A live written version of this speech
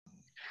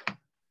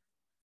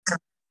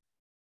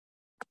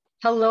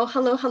Hello,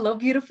 hello, hello,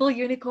 beautiful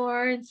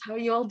unicorns. How are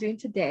you all doing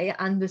today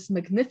on this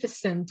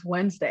magnificent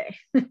Wednesday?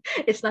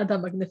 It's not that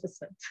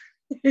magnificent.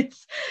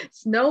 It's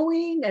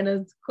snowing and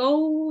it's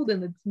cold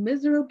and it's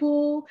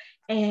miserable.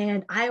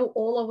 And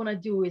all I want to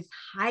do is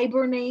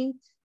hibernate.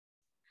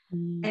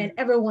 And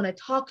everyone I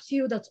talk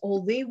to, that's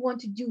all they want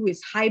to do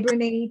is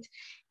hibernate.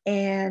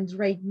 And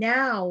right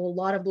now, a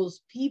lot of those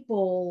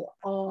people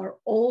are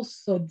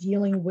also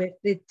dealing with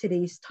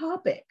today's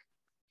topic.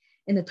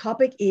 And the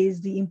topic is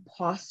the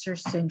imposter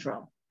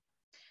syndrome.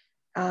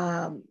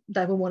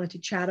 That we wanted to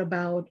chat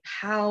about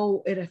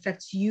how it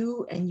affects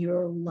you and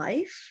your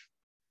life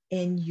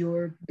and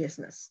your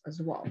business as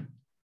well.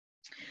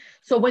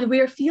 So when we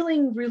are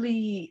feeling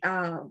really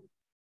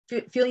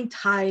feeling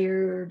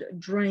tired,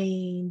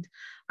 drained,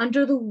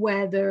 under the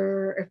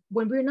weather,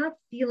 when we're not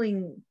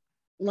feeling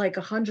like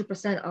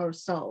 100%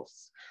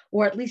 ourselves,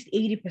 or at least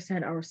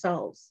 80%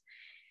 ourselves,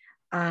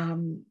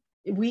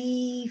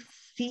 we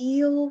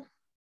feel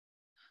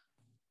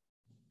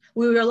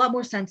we're a lot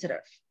more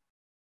sensitive.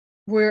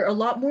 We're a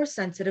lot more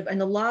sensitive,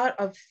 and a lot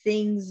of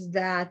things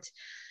that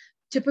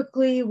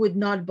typically would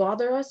not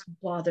bother us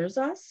bothers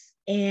us.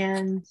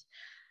 And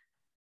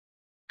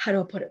how do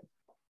I put it?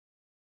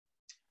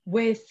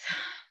 With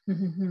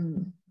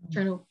trying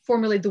to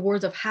formulate the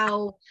words of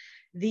how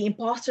the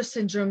imposter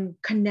syndrome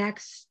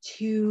connects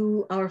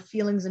to our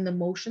feelings and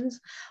emotions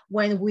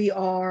when we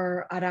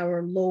are at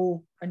our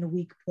low and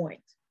weak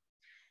point.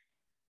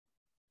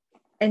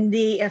 And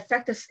they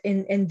affect us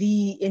in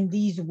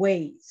these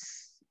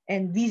ways.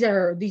 And these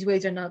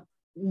ways are not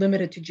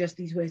limited to just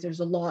these ways. There's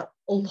a lot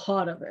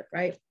of it,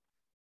 right?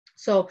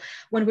 So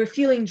when we're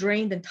feeling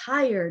drained and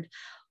tired,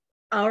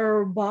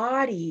 our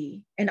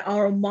body and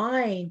our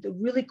mind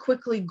really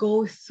quickly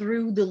go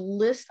through the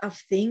list of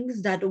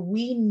things that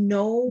we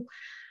know,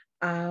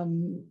 how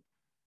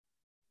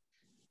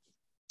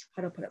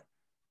to put it?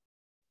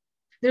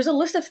 There's a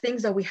list of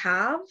things that we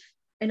have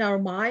in our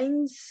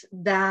minds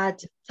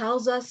that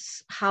tells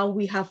us how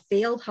we have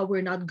failed, how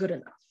we're not good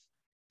enough.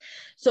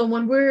 So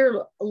when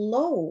we're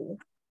low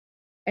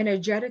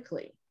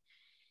energetically,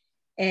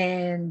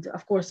 and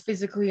of course,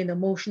 physically and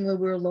emotionally,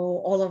 we're low,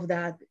 all of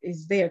that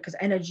is there because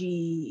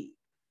energy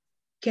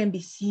can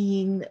be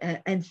seen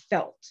and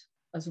felt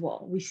as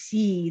well. We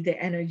see the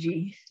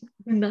energy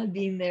not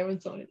being there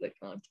when someone is like,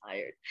 oh, I'm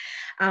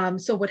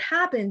tired. So what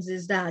happens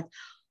is that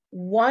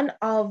one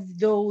of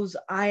those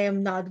I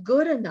am not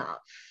good enough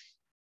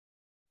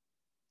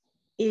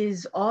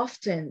is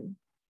often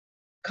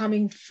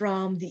coming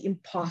from the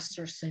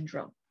imposter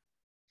syndrome.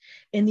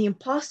 And the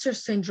imposter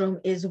syndrome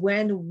is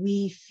when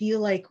we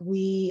feel like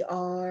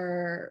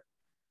we're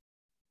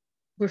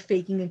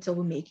faking until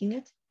we're making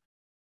it.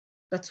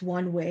 That's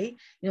one way.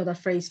 You know, that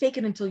phrase, fake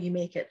it until you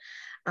make it,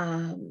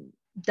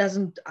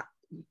 doesn't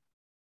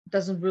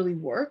really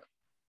work.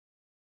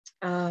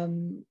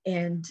 And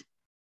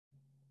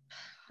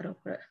how do I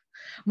put it?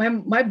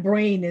 My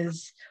brain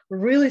is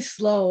really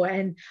slow.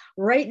 And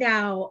right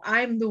now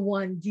I'm the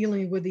one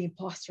dealing with the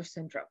imposter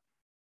syndrome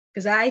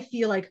because I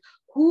feel like,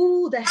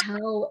 who the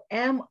hell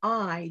am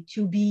I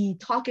to be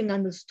talking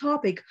on this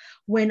topic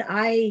when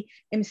I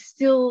am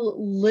still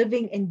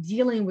living and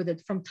dealing with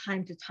it from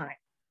time to time,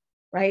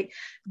 right?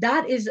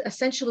 That is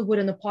essentially what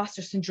an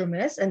imposter syndrome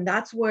is. And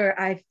that's where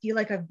I feel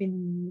like I've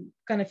been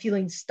kind of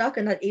feeling stuck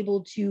and not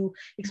able to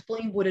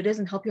explain what it is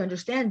and help you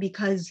understand,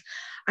 because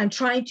I'm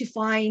trying to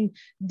find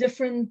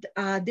different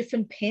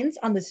pins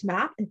on this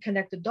map and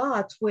connect the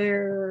dots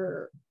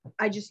where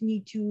I just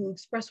need to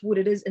express what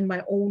it is in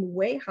my own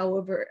way,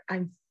 however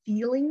I'm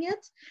feeling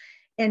it,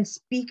 and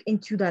speak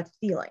into that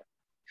feeling.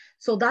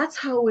 So that's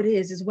how it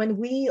is when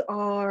we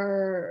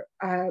are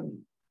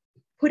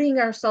putting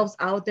ourselves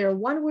out there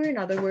one way or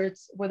another,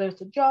 whether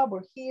it's a job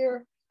or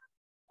here.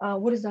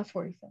 What is that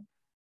for, Ethan?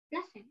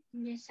 Nothing.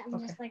 I'm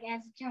just like, as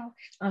a joke.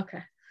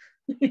 Okay.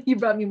 You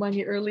brought me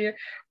money earlier,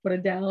 put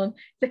it down.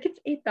 It's like,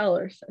 it's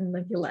 $8, and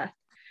then he left.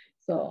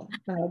 So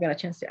now I got a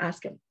chance to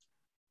ask him.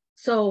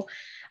 So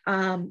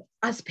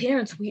as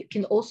parents, we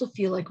can also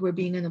feel like we're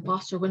being an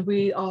imposter when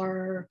we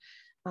are,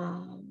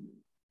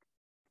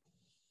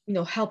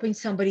 helping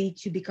somebody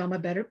to become a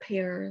better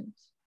parent.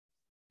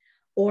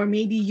 Or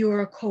maybe you're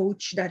a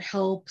coach that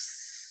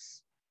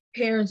helps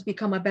parents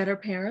become a better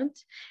parent,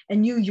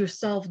 and you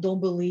yourself don't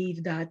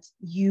believe that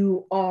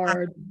you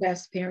are the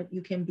best parent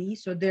you can be.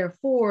 So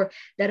therefore,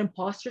 that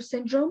imposter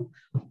syndrome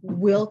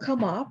will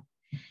come up.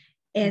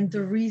 And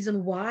the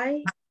reason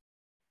why,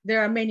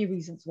 there are many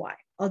reasons why.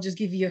 I'll just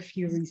give you a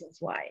few reasons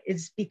why.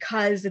 It's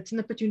because it's an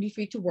opportunity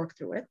for you to work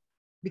through it,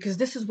 because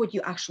this is what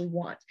you actually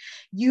want.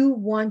 You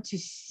want to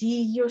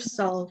see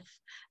yourself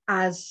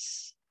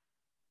as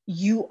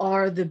you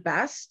are the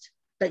best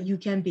that you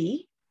can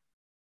be.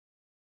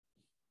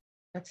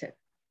 That's it,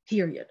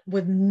 period,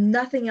 with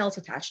nothing else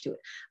attached to it.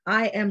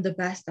 I am the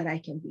best that I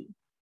can be,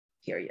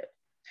 period.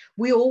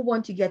 We all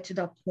want to get to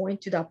that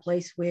point, to that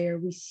place where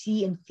we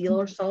see and feel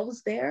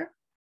ourselves there.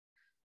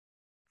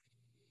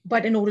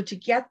 But in order to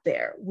get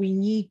there, we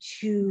need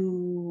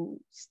to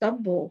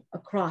stumble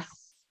across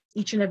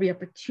each and every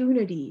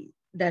opportunity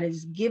that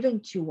is given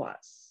to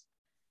us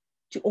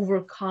to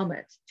overcome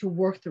it, to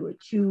work through it,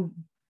 to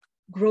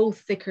grow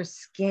thicker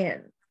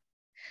skin,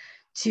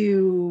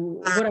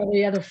 to whatever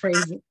the other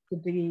phrase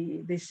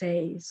they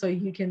say. So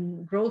you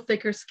can grow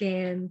thicker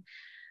skin,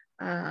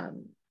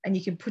 and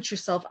you can put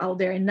yourself out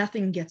there and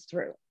nothing gets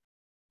through.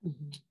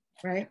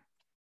 Right?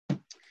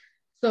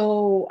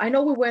 So I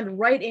know we went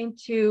right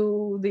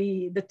into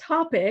the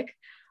topic,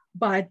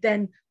 but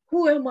then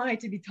who am I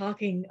to be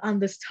talking on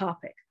this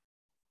topic?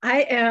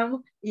 I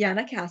am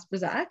Yana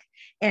Kasperzak,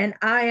 and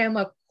I am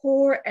a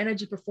core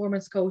energy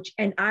performance coach,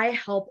 and I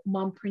help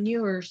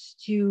mompreneurs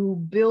to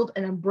build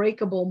an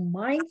unbreakable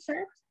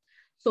mindset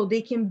so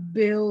they can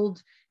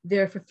build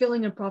their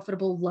fulfilling and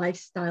profitable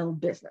lifestyle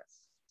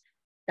business.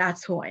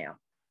 That's who I am.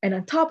 And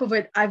on top of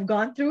it, I've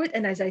gone through it.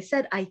 And as I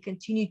said, I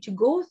continue to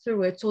go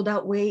through it so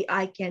that way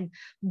I can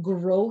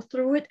grow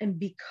through it and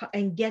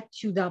get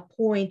to that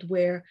point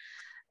where,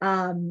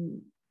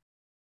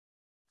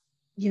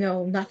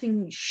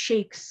 nothing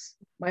shakes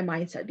my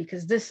mindset,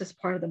 because this is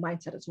part of the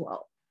mindset as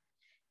well.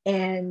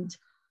 And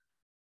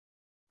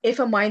if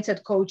a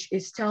mindset coach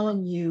is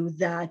telling you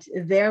that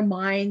their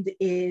mind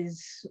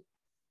is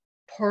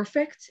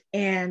perfect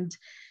and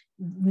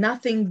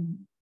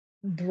nothing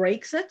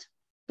breaks it,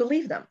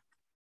 believe them.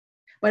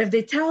 But if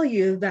they tell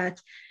you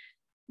that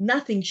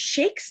nothing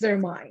shakes their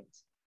mind,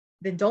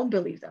 then don't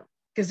believe them,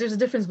 because there's a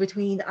difference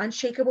between an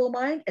unshakable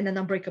mind and an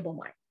unbreakable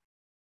mind,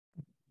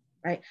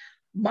 right?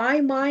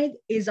 My mind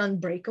is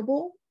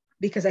unbreakable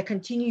because I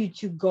continue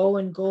to go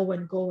and go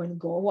and go and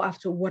go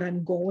after what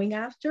I'm going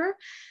after,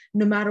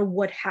 no matter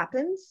what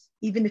happens.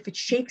 Even if it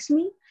shakes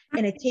me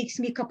and it takes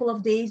me a couple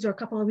of days or a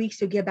couple of weeks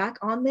to get back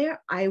on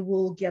there, I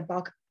will get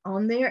back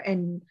on there,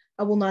 and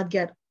I will not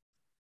get,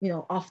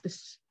 off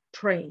this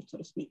train, so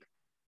to speak.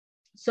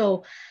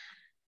 So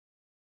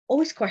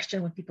always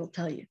question when people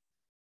tell you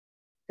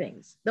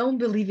things. Don't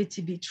believe it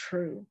to be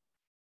true.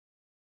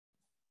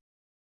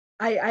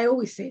 I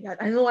always say that.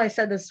 I know I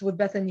said this with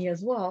Bethany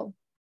as well.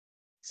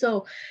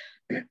 So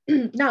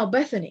now,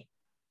 Bethany,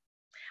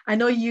 I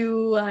know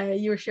you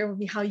were sharing with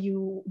me how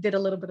you did a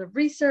little bit of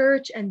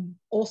research, and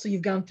also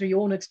you've gone through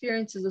your own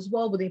experiences as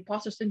well with the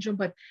imposter syndrome,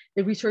 but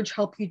the research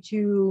helped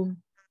you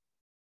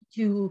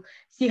to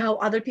see how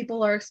other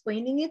people are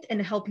explaining it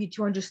and help you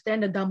to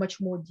understand it that much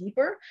more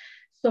deeper.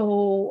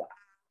 So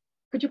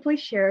could you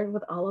please share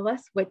with all of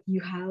us what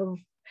you have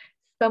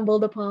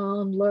stumbled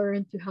upon,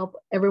 learned, to help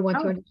everyone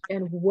to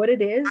understand what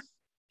it is,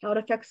 how it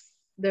affects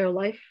their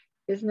life,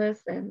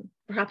 business, and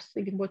perhaps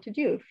even what to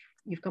do if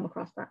you've come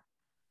across that?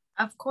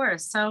 Of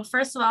course. So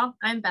first of all,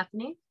 I'm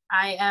Bethany.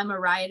 I am a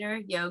writer,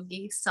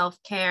 yogi,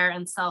 self-care,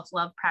 and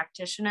self-love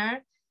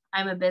practitioner.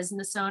 I'm a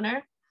business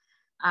owner.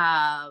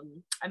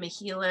 I'm a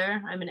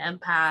healer. I'm an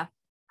empath.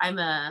 I'm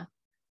a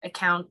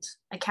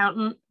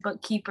accountant,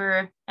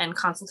 bookkeeper, and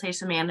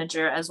consultation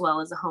manager, as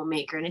well as a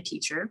homemaker and a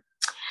teacher.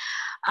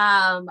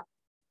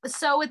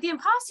 So with the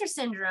imposter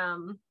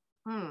syndrome,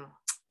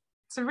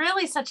 it's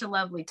really such a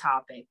lovely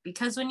topic,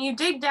 because when you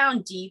dig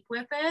down deep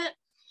with it,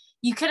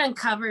 you can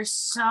uncover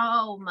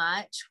so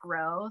much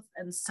growth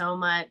and so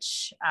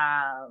much,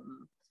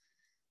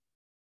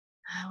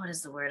 what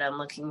is the word I'm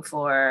looking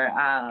for?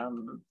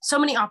 So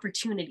many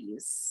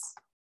opportunities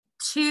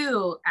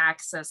to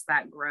access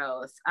that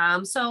growth.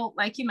 So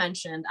like you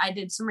mentioned, I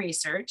did some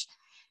research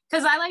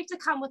because I like to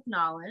come with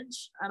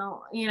knowledge.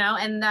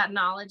 And that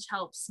knowledge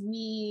helps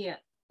me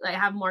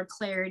have more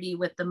clarity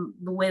with the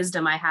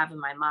wisdom I have in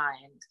my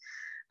mind.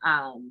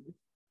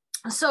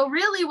 So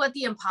really what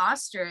the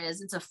imposter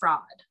is, it's a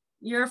fraud.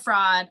 You're a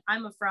fraud.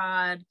 I'm a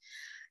fraud.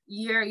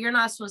 You're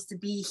not supposed to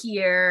be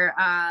here.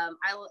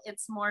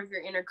 It's more of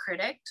your inner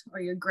critic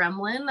or your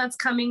gremlin that's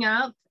coming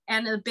up.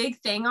 And the big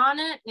thing on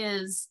it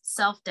is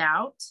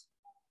self-doubt.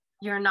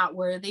 You're not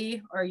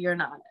worthy, or you're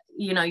not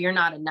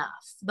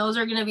enough. Those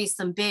are going to be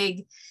some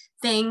big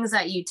things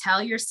that you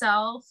tell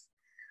yourself.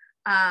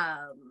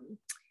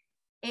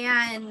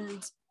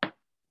 And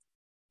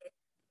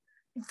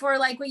for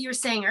like what you were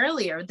saying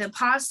earlier, the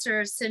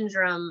imposter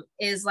syndrome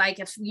is like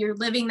if you're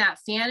living that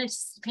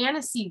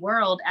fantasy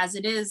world as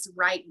it is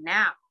right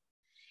now.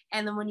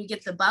 And then when you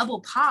get the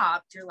bubble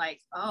popped, you're like,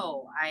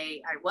 oh,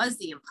 I was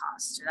the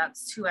imposter.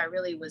 That's who I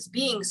really was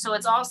being. So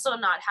it's also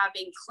not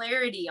having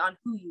clarity on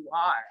who you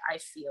are, I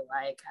feel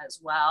like, as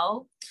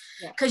well.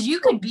 Because you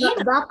could be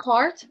that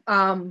part,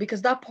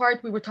 because that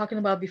part we were talking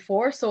about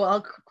before. So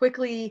I'll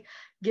quickly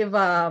give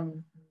a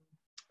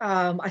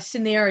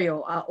scenario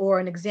or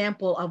an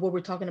example of what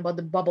we're talking about,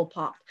 the bubble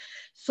pop.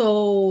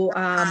 So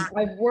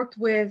I've worked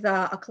with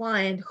a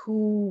client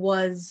who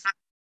was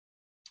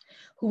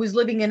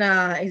living in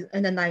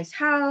a nice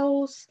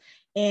house,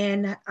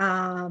 and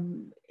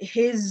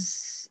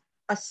his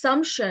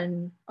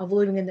assumption of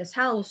living in this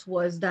house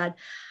was that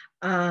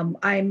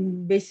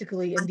I'm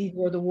basically, and these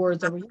were the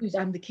words that were used,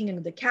 I'm the king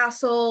of the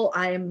castle.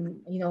 I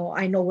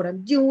know what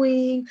I'm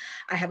doing.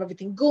 I have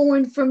everything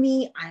going for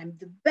me. I'm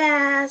the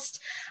best.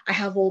 I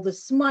have all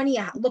this money.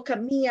 Look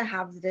at me. I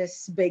have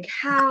this big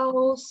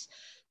house.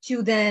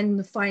 To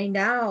then find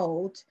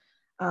out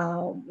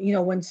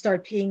when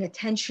start paying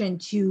attention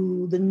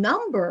to the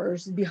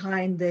numbers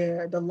behind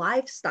the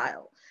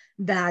lifestyle,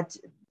 that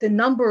the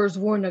numbers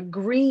weren't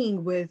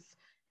agreeing with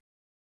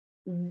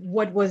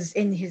what was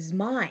in his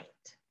mind,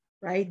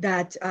 right?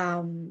 That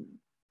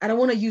I don't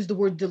want to use the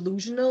word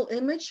delusional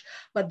image,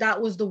 but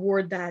that was the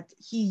word that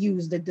he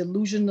used, the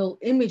delusional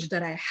image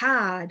that I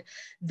had,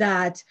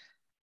 that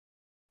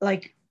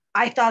like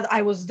I thought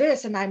I was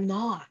this and I'm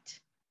not.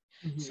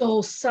 Mm-hmm.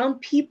 So some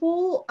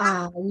people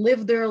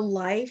live their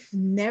life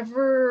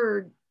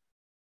never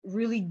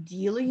really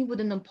dealing with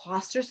an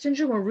imposter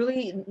syndrome, or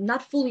really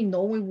not fully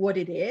knowing what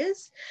it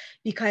is,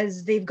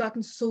 because they've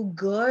gotten so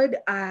good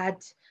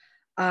at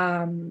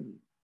how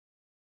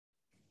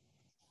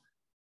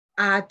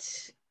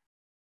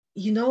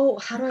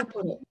do I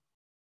put it?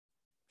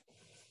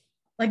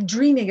 Like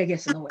dreaming, I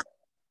guess, in a way,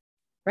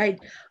 right?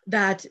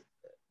 That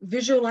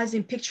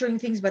visualizing, picturing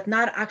things, but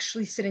not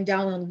actually sitting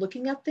down and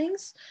looking at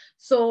things.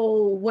 So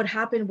what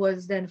happened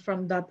was then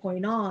from that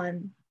point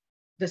on,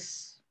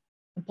 this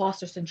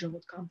imposter syndrome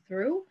would come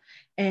through.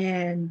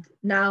 And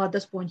now at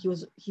this point,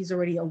 he's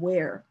already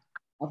aware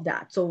of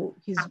that. So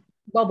his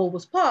bubble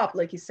was popped,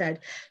 like you said.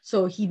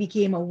 So he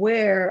became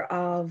aware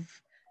of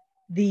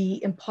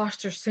the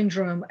imposter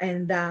syndrome,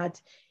 and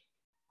that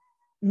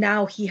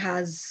now he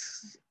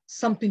has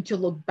something to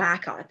look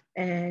back at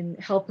and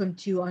help him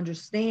to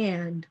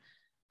understand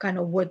kind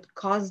of what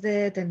caused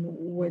it and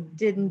what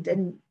didn't.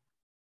 And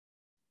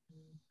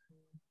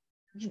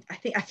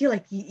I feel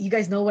like you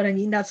guys know what I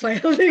mean. That's why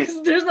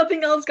there's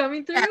nothing else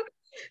coming through.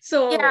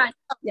 So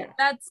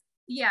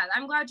yeah,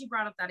 I'm glad you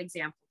brought up that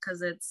example,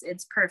 because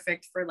it's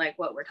perfect for like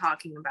what we're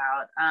talking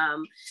about.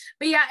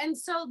 But yeah, and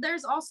so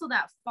there's also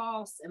that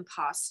false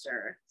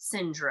imposter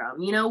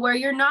syndrome, where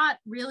you're not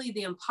really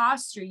the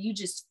imposter, you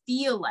just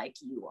feel like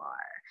you are.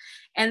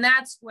 And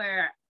that's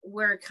where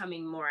we're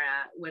coming more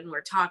at when we're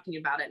talking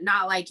about it,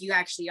 not like you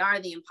actually are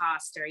the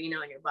imposter, and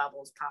your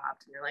bubbles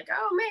popped and you're like,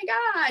 oh my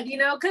God,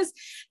 because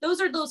those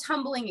are those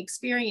humbling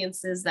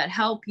experiences that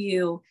help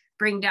you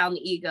bring down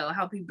the ego,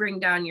 help you bring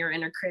down your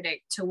inner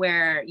critic to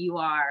where you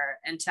are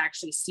and to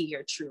actually see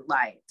your true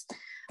light.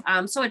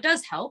 So it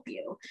does help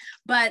you.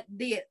 But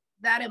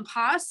that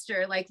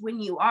imposter, like when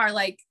you are,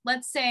 like,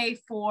 let's say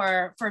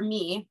for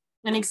me,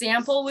 an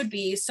example would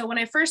be, so when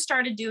I first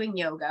started doing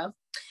yoga,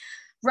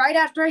 right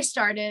after I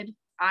started,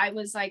 I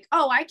was like,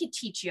 oh, I could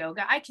teach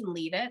yoga. I can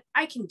lead it.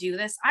 I can do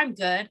this. I'm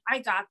good. I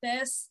got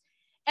this.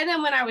 And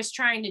then when I was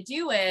trying to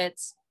do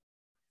it,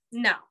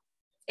 no.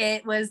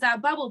 It was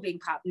that bubble being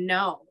popped.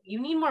 No, you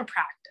need more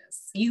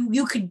practice.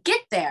 You could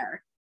get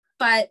there,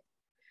 but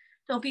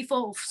don't be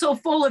so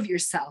full of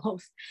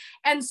yourself.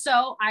 And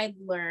so I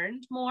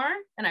learned more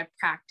and I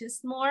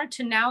practiced more,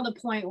 to now the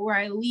point where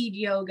I lead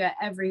yoga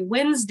every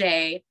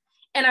Wednesday,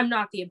 and I'm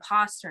not the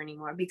imposter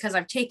anymore, because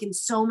I've taken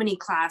so many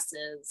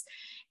classes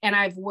and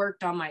I've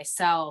worked on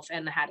myself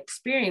and had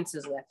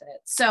experiences with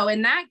it. So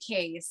in that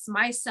case,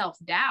 my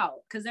self-doubt,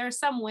 because there are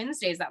some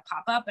Wednesdays that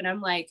pop up and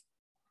I'm like,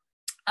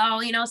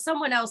 oh,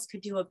 someone else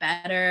could do it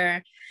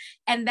better.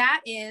 And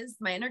that is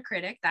my inner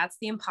critic. That's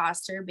the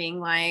imposter being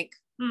like,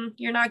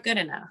 you're not good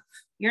enough.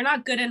 You're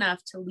not good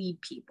enough to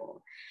lead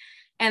people.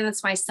 And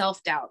that's my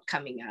self-doubt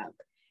coming up.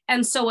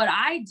 And so what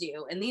I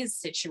do in these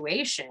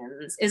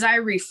situations is I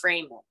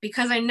reframe it,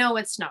 because I know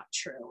it's not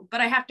true,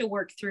 but I have to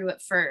work through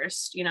it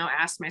first,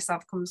 ask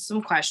myself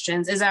some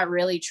questions. Is that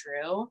really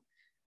true?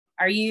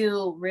 Are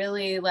you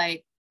really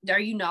are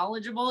you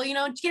knowledgeable?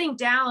 Getting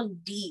down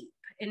deep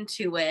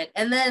into it,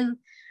 and then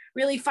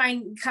really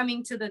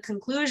coming to the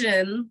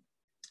conclusion,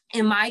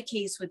 in my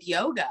case with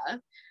yoga,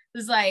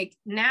 was like,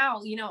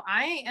 now,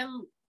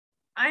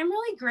 I'm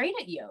really great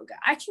at yoga.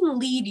 I can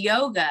lead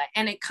yoga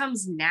and it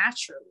comes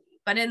naturally.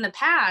 But in the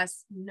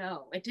past,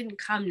 no, it didn't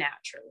come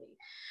naturally.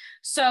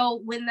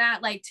 So when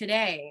that, like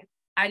today,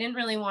 I didn't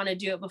really want to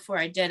do it before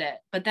I did it.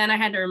 But then I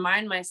had to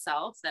remind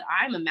myself that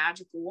I'm a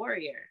magical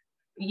warrior,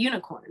 a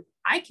unicorn.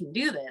 I can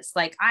do this.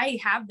 Like, I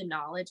have the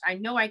knowledge. I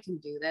know I can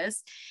do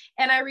this.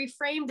 And I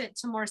reframed it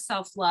to more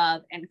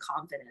self-love and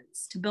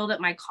confidence, to build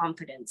up my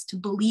confidence, to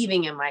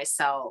believing in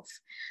myself,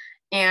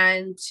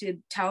 and to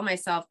tell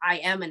myself I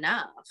am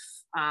enough,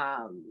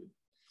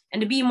 and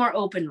to be more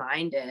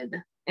open-minded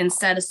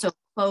instead of so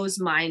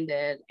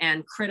closed-minded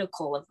and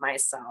critical of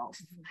myself.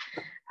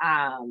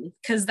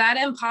 Because that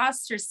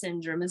imposter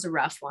syndrome is a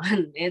rough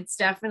one. It's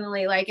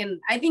definitely and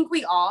I think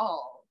we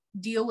all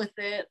deal with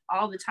it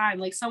all the time.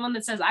 Like, someone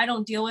that says I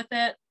don't deal with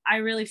it, I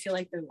really feel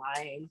like they're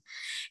lying,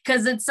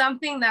 because it's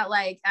something that,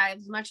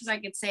 as much as I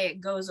could say it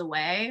goes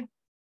away,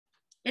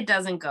 it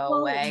doesn't go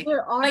away.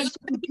 There are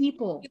some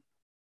people.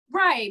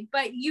 Right,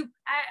 but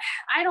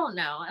I don't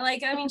know. I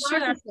mean,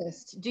 sure.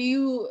 Do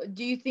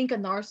you think a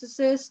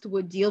narcissist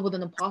would deal with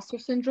an imposter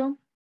syndrome?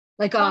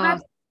 10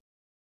 out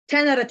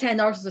of 10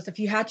 narcissists, if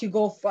you had to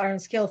go on a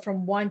scale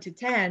from 1 to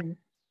 10,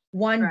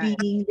 1 right,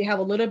 being they have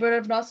a little bit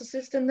of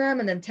narcissist in them,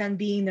 and then 10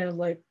 being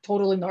they're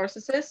totally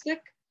narcissistic.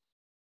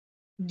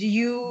 Do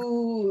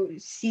you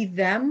see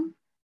them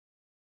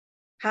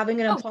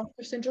having an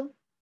imposter syndrome?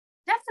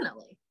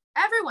 Definitely.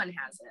 Everyone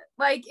has it.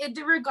 Like it,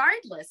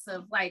 regardless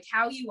of like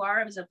how you are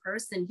as a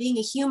person, being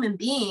a human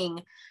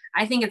being,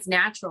 I think it's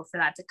natural for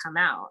that to come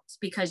out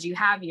because you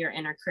have your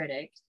inner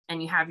critic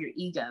and you have your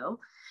ego.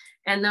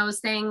 And those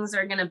things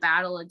are going to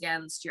battle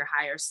against your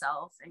higher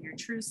self and your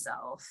true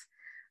self.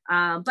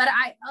 But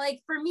I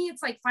like, for me,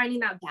 it's like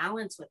finding that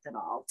balance with it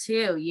all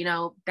too, you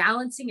know,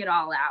 balancing it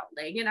all out,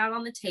 laying it out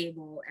on the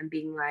table and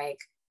being like,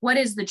 what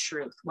is the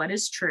truth? What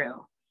is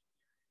true?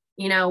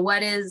 You know,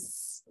 what,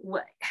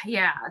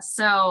 yeah.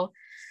 So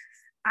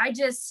I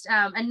just,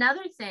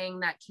 another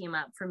thing that came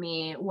up for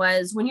me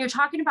was when you're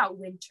talking about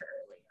winter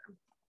earlier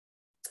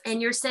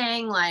and you're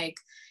saying like,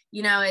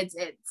 you know, it's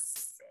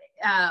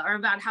or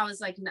about how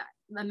it's like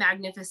a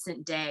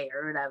magnificent day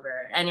or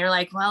whatever. And you're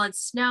like, well, it's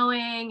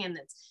snowing and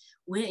it's,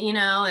 you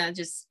know, and I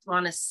just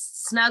want to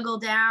snuggle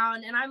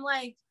down. And I'm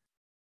like,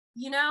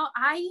 you know,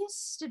 I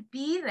used to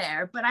be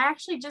there, but I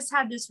actually just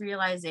had this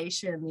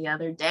realization the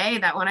other day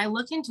that when I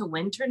look into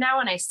winter now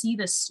and I see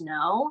the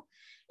snow,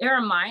 it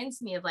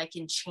reminds me of like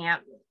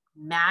enchantment,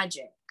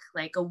 magic,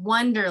 like a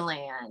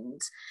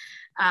wonderland,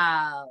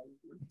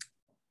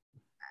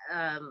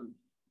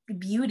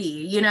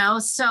 beauty, you know?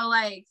 So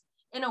like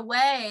in a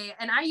way,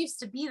 and I used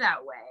to be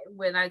that way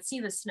when I'd see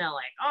the snow,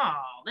 like, oh,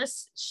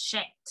 this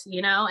shit,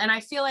 you know? And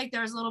I feel like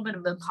there's a little bit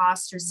of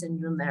imposter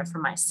syndrome there for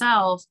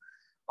myself,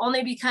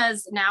 only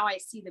because now I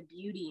see the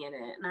beauty in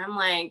it. And I'm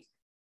like,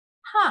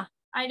 huh,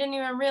 I didn't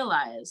even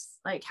realize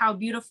like how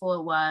beautiful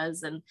it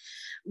was and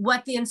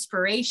what the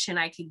inspiration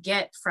I could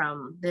get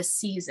from this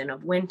season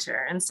of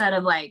winter instead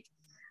of like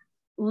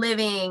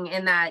living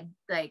in that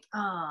like,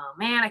 oh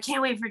man, I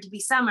can't wait for it to be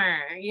summer,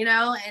 you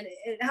know? And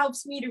it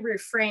helps me to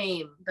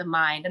reframe the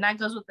mind. And that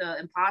goes with the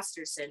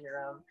imposter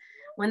syndrome.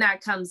 When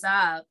that comes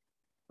up,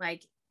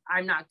 like,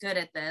 I'm not good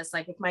at this,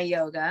 like with my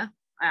yoga,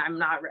 I'm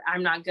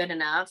not good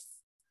enough.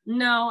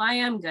 No, I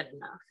am good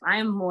enough. I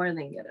am more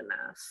than good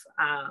enough.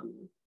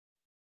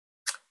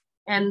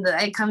 And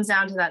it comes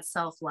down to that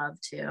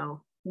self-love too,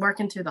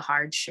 working through the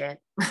hard shit,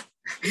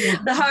 Yeah.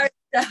 the hard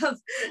stuff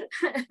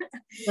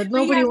that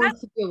nobody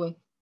wants to deal with.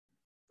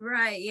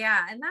 Right.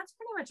 Yeah. And that's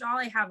pretty much all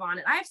I have on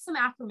it. I have some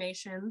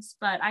affirmations,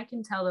 but I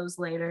can tell those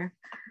later.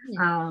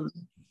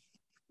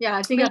 Yeah,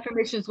 I think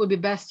affirmations would be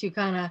best to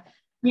kind of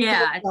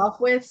start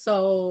off with,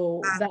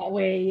 so that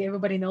way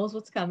everybody knows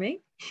what's coming.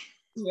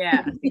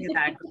 Yeah,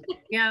 exactly.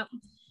 Yeah.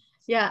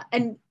 Yeah.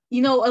 And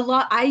you know,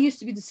 I used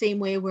to be the same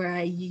way where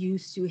I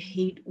used to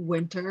hate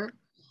winter.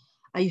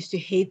 I used to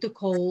hate the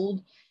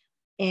cold,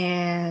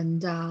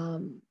 and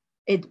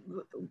it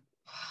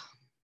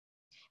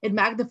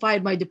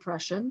magnified my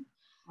depression.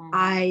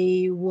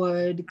 I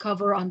would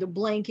cover under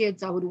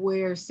blankets. I would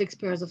wear 6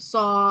 pairs of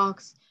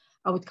socks.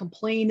 I would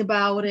complain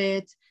about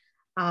it.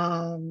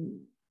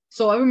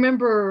 So I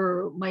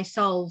remember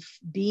myself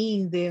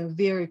being there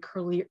very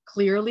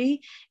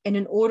clearly. And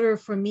in order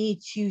for me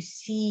to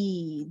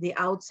see the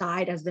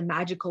outside as the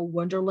magical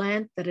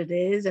wonderland that it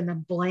is, and a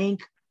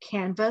blank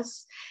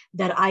canvas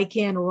that I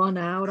can run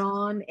out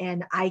on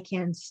and I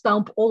can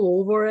stomp all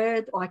over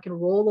it, or I can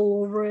roll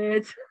all over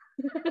it.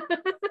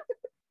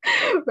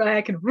 Right,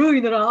 I can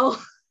ruin it all.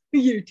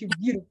 You're too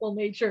beautiful,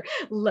 nature.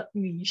 Let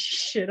me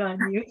shit on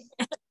you.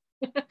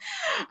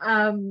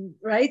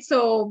 Right.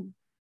 So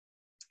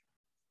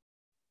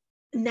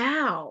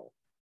now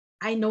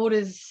I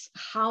notice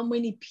how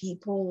many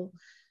people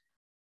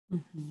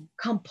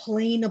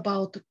complain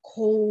about the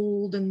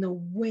cold and the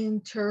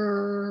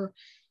winter,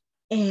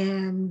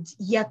 and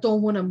yet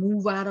don't want to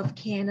move out of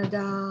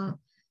Canada.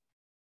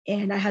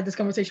 And I had this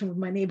conversation with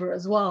my neighbor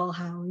as well,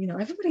 how, you know,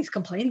 everybody's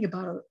complaining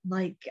about it.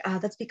 Like,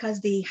 that's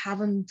because they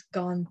haven't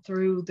gone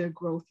through their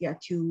growth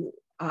yet to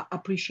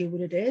appreciate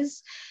what it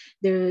is.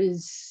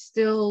 There's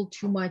still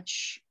too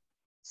much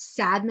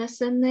sadness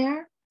in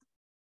there.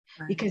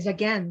 Right. Because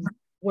again,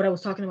 what I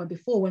was talking about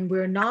before, when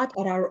we're not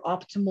at our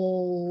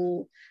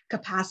optimal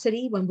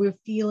capacity, when we're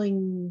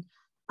feeling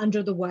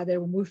under the weather,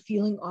 when we're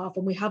feeling off,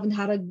 when we haven't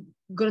had a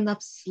good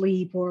enough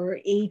sleep or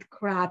ate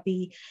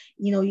crappy,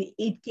 you know, you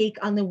ate cake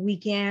on the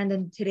weekend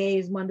and today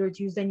is Monday or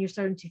Tuesday, and you're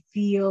starting to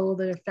feel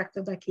the effect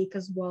of that cake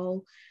as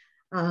well.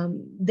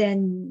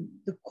 Then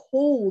the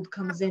cold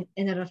comes in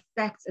and it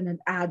affects and it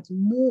adds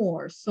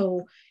more.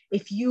 So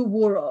if you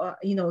were,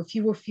 if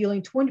you were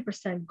feeling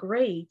 20%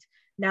 great,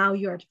 now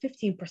you're at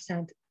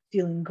 15%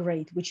 feeling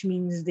great, which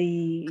means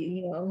the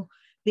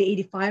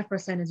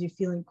 85% is you're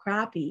feeling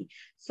crappy.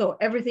 So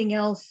everything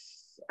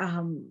else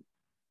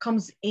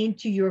comes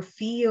into your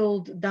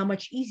field that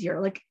much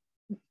easier. Like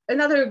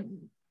another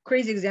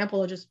crazy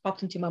example that just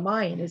popped into my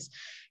mind is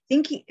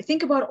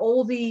think about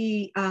all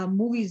the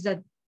movies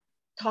that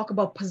talk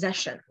about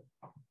possession.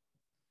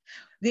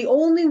 The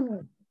only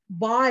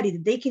body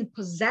that they can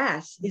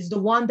possess is the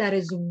one that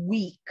is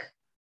weak,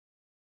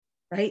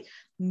 right?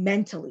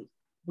 Mentally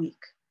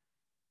weak.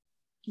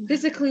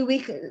 Physically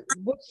weak,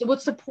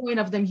 what's the point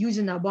of them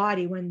using their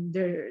body when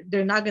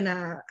they're not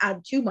gonna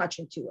add too much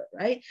into it,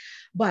 right?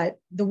 But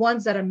the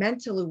ones that are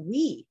mentally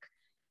weak,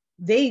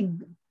 they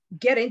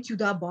get into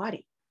that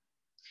body.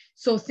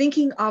 So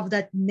thinking of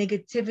that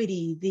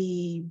negativity,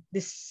 the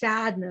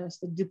sadness,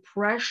 the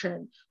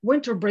depression,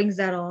 winter brings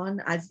that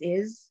on as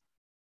is.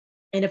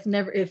 And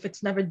if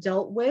it's never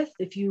dealt with,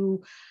 if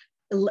you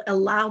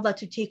allow that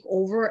to take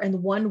over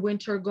and one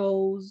winter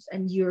goes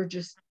and you're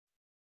just,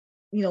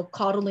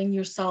 coddling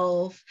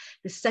yourself,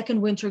 the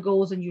second winter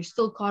goes and you're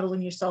still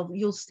coddling yourself,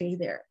 you'll stay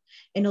there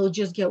and it'll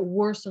just get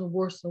worse and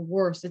worse and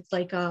worse. It's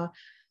like I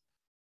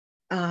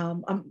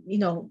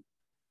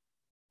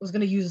was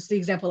going to use the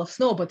example of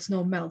snow, but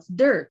snow melts.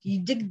 Dirt, you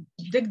dig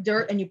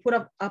dirt and you put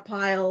up a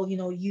pile,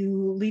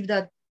 you leave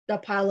that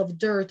pile of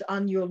dirt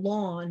on your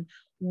lawn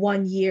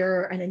 1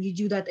 year, and then you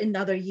do that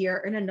another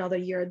year and another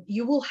year.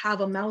 You will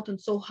have a mountain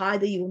so high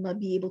that you will not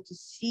be able to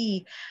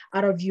see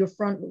out of your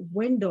front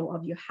window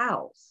of your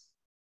house.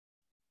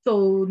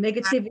 So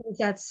negativity is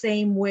that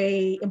same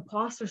way.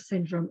 Imposter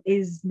syndrome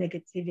is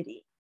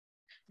negativity.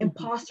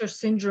 Imposter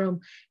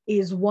syndrome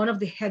is one of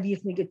the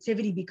heaviest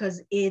negativity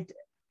because it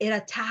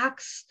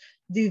attacks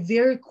the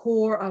very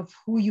core of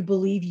who you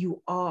believe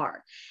you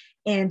are.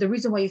 And the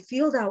reason why you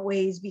feel that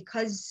way is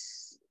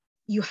because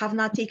you have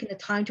not taken the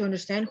time to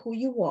understand who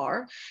you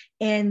are.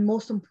 And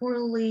most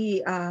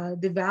importantly,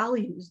 the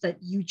values that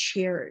you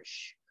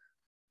cherish.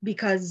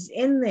 Because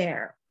in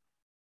there,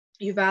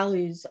 your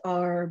values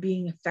are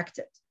being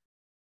affected.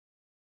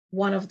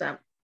 One of them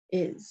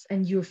is,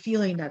 and you're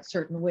feeling that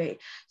certain way.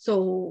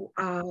 So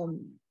I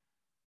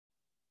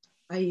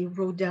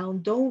wrote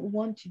down, don't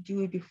want to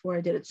do it before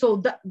I did it.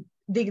 So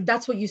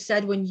that's what you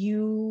said when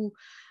you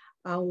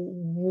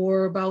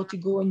were about to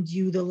go and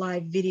do the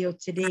live video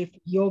today for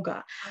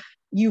yoga.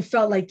 You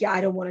felt like, yeah,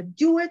 I don't want to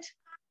do it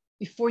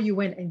before you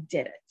went and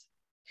did it.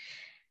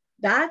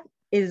 That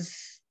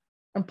is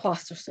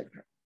imposter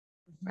syndrome,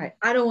 right?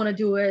 I don't want to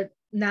do it.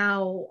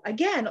 Now,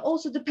 again,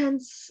 also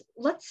depends,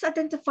 let's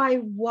identify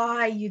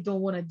why you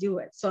don't want to do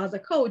it. So as a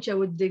coach, I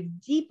would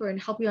dig deeper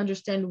and help you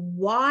understand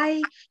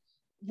why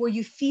were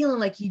you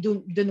feeling like you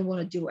didn't want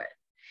to do it.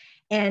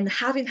 And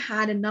having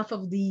had enough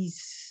of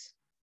these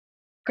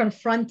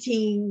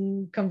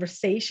confronting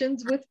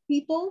conversations with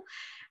people,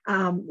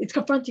 it's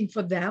confronting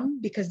for them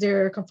because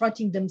they're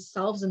confronting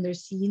themselves and they're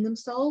seeing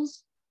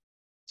themselves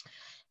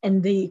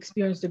and they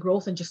experience the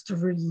growth, and just to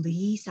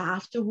release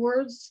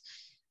afterwards.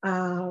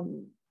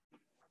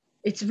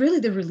 It's really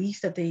the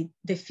release that they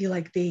feel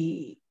like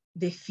they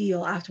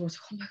feel afterwards.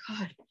 Oh my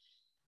God,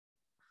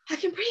 I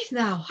can breathe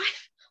now.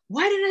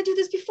 Why didn't I do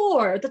this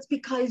before? That's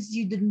because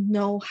you didn't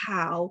know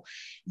how.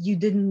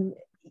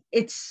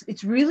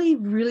 It's really,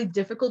 really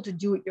difficult to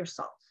do it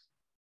yourself.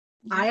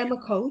 I am a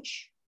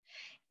coach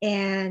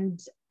and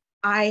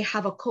I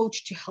have a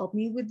coach to help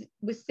me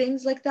with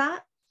things like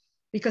that,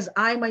 because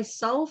I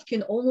myself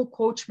can only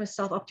coach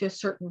myself up to a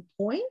certain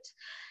point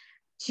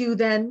to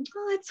then,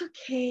 oh, it's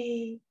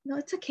okay. No,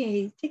 it's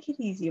okay. Take it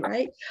easy,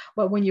 right?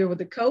 But when you're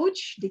with a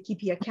coach, they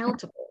keep you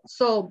accountable.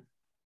 So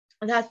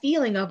that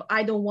feeling of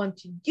I don't want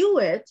to do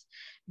it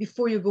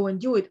before you go and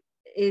do it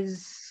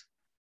is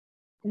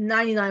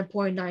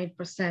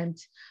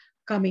 99.9%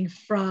 coming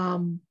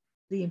from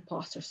the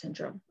imposter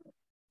syndrome,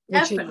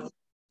 which is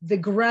the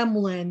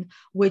gremlin,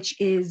 which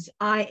is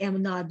I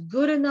am not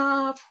good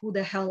enough. Who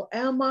the hell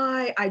am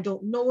I? I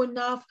don't know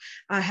enough.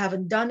 I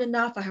haven't done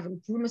enough. I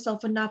haven't proved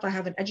myself enough. I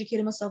haven't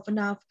educated myself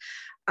enough.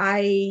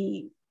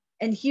 And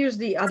here's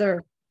the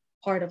other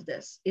part of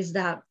this is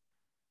that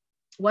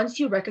once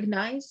you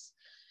recognize,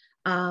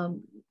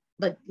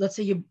 like let's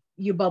say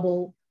your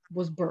bubble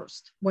was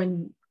burst.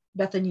 When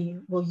Bethany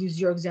will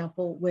use your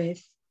example with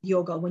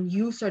yoga, when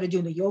you started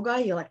doing the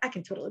yoga, you're like, I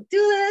can totally do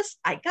this.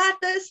 I got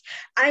this.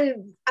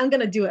 I'm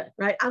gonna do it,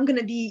 right? I'm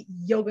gonna be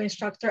yoga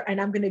instructor and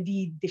I'm gonna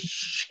be the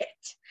shit.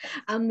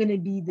 I'm gonna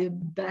be the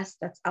best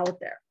that's out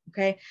there.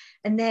 Okay.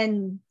 And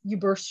then you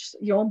burst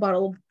your own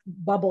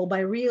bubble by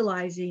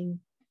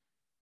realizing,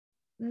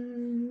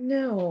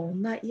 no,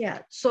 not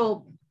yet.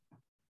 So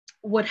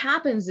what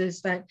happens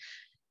is that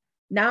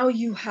now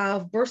you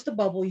have burst the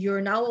bubble.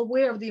 You're now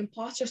aware of the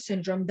imposter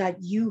syndrome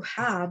that you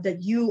have,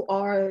 that you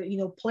are,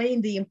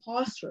 playing the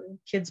imposter.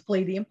 Kids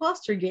play the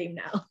imposter game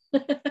now,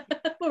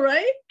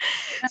 right?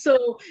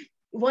 So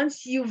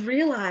once you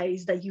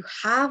realize that you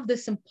have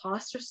this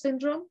imposter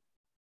syndrome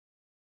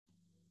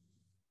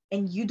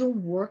and you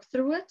don't work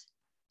through it,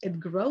 it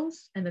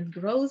grows and it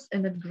grows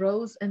and it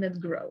grows and it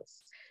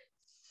grows.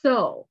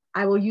 So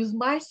I will use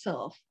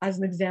myself as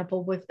an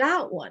example with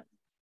that one.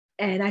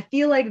 And I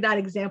feel like that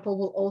example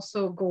will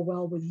also go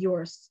well with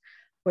yours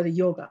for the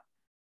yoga.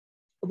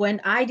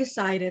 When I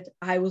decided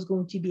I was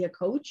going to be a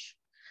coach,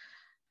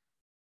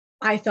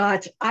 I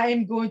thought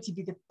I'm going to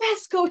be the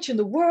best coach in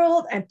the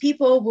world and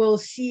people will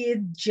see it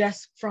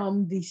just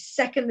from the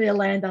second they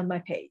land on my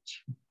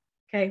page.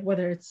 Okay,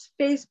 whether it's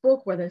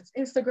Facebook, whether it's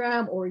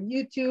Instagram or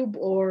YouTube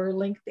or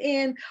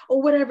LinkedIn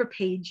or whatever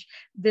page,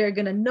 they're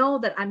going to know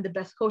that I'm the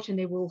best coach and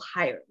they will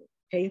hire me.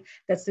 Okay,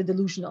 that's the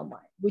delusional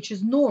mind, which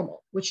is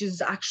normal, which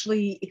is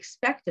actually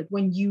expected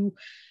when you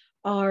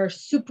are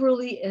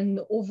superly and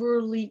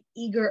overly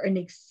eager and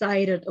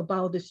excited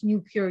about this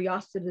new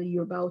curiosity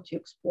you're about to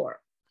explore.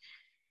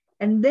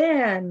 And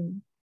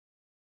then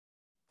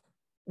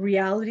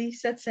reality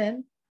sets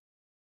in,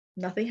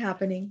 nothing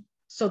happening.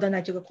 So then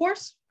I took a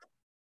course.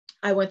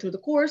 I went through the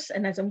course,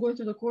 and as I'm going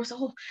through the course,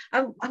 oh,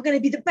 I'm going to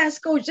be the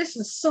best coach. This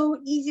is so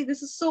easy.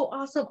 This is so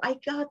awesome. I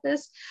got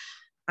this.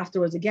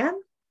 Afterwards, again,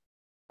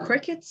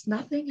 crickets,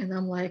 nothing. And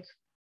I'm like,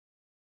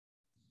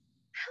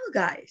 hell,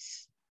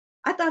 guys,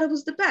 I thought it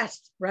was the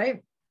best,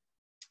 right?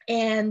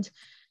 And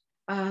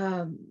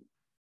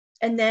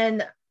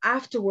then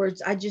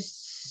afterwards, I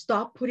just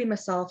stopped putting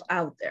myself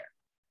out there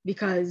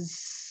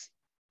because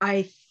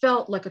I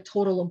felt like a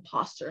total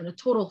imposter and a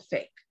total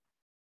fake.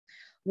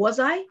 Was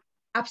I?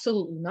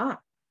 Absolutely not.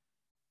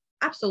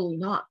 Absolutely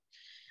not.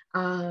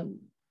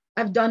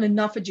 I've done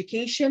enough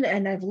education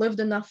and I've lived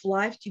enough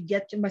life to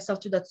get to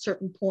myself to that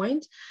certain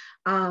point.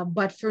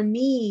 But for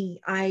me,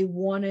 I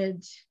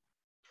wanted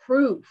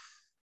proof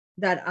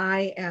that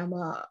I am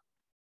a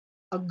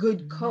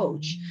good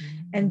coach.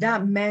 And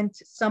that meant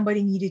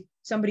somebody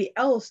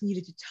else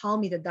needed to tell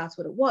me that that's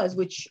what it was,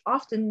 which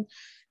often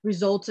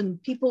results in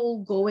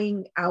people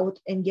going out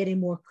and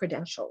getting more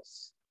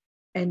credentials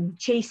and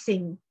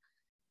chasing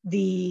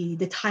the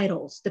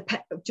titles,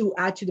 to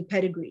add to the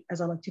pedigree,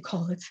 as I like to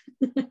call it,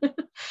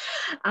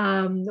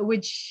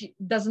 which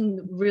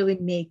doesn't really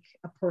make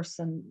a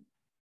person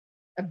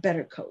a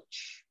better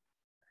coach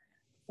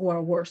or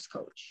a worse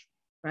coach,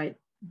 right?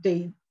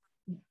 They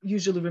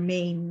usually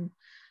remain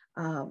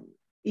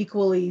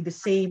equally the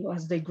same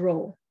as they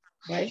grow,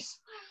 right?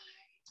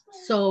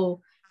 So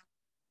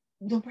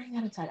don't bring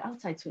that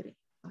outside, sweetie.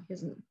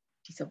 Here's a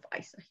piece of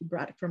ice. He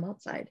brought it from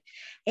outside.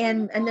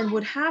 And then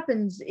what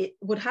happened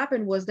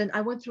was then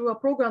I went through a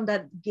program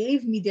that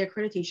gave me the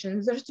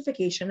accreditation, the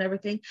certification,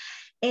 everything.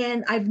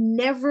 And I've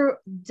never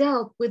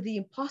dealt with the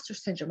imposter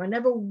syndrome. I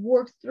never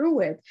worked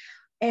through it.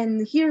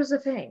 And here's the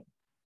thing.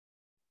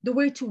 The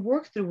way to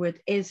work through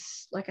it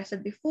is, like I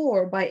said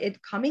before, by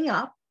it coming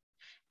up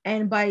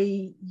and by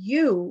me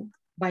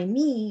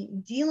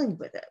dealing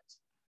with it,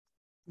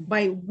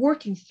 by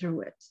working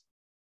through it.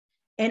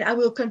 And I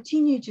will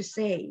continue to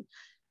say,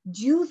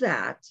 do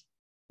that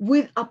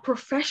with a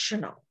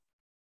professional,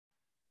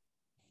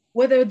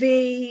 whether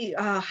they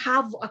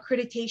have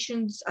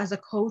accreditations as a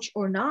coach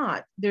or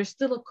not. They're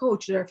still a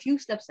coach. They're a few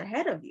steps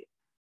ahead of you,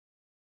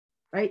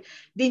 right?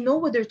 They know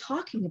what they're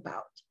talking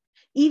about,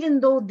 even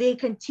though they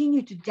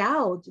continue to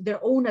doubt their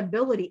own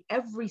ability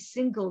every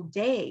single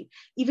day,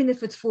 even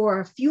if it's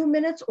for a few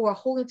minutes or a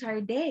whole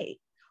entire day.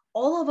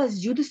 All of us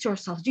do this to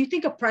ourselves. Do you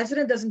think a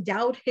president doesn't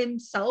doubt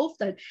himself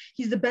that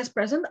he's the best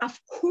president? Of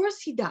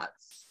course he does.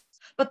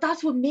 But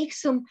that's what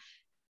makes him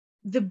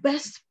the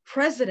best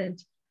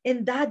president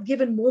in that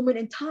given moment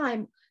in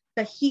time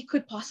that he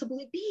could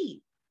possibly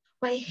be,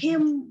 by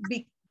him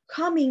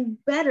becoming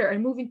better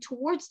and moving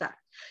towards that.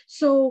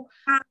 So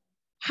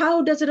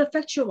how does it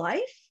affect your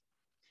life?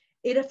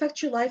 It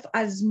affects your life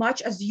as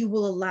much as you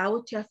will allow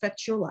it to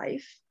affect your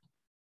life,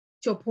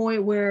 to a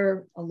point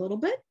where a little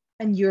bit,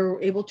 and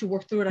you're able to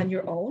work through it on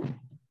your own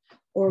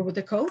or with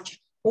a coach,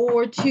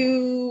 or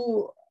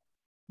to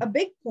a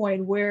big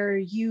point where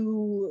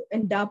you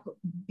end up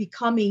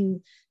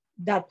becoming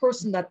that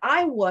person that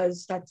I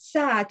was, that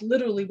sat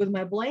literally with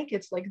my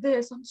blankets like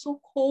this. I'm so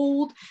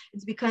cold.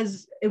 It's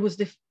because it was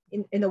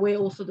in a way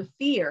also the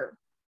fear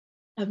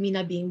of me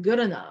not being good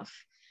enough,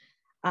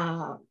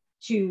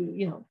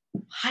 to,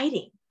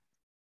 hiding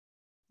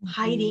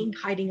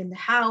in the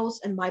house,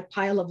 and my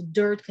pile of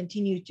dirt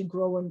continued to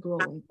grow and grow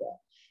and grow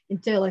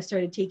until I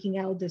started taking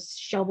out this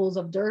shovels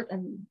of dirt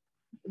and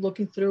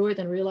looking through it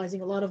and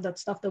realizing a lot of that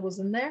stuff that was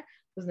in there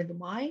wasn't even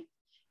mine,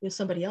 it was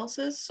somebody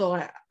else's.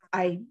 So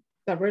I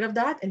got rid of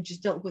that and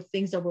just dealt with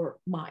things that were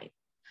mine,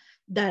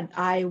 that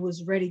I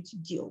was ready to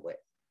deal with.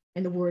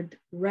 And the word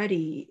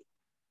ready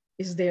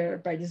is there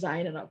by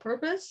design and on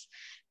purpose,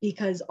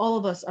 because all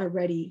of us are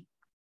ready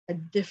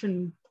at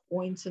different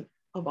points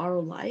of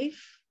our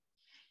life.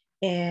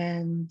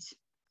 And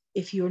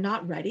if you're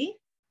not ready,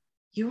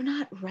 you're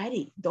not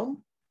ready. Don't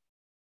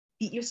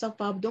beat yourself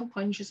up. Don't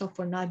punish yourself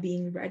for not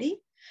being ready,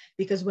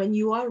 because when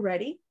you are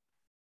ready,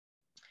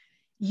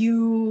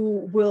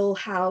 you will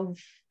have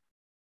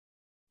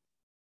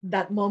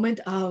that moment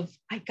of,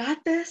 I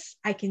got this,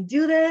 I can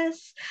do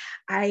this.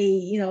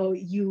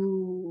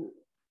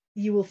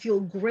 You will feel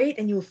great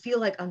and you'll feel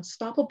like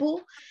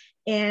unstoppable.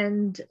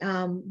 And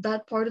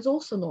that part is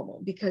also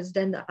normal, because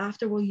then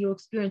after what you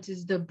experience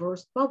is the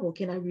burst bubble.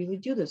 Can I really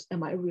do this?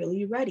 Am I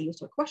really ready? You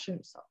start questioning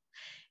yourself.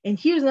 And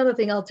here's another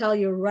thing I'll tell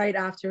you right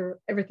after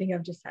everything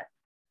I've just said.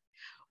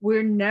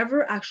 We're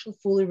never actually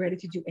fully ready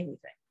to do anything.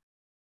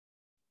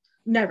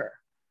 Never.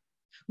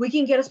 We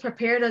can get as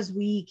prepared as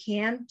we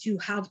can to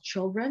have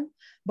children,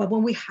 but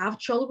when we have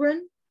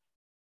children,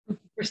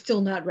 we're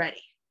still not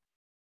ready.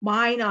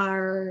 Mine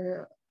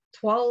are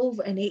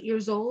 12 and 8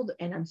 years old,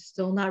 and I'm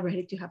still not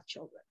ready to have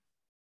children.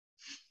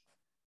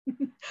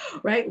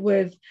 Right?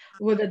 With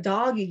a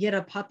dog, you get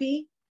a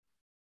puppy,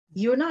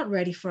 you're not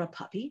ready for a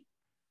puppy,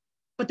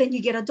 but then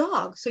you get a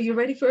dog, so you're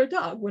ready for a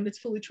dog when it's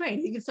fully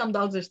trained. Even some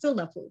dogs are still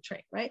not fully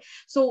trained, right?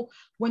 So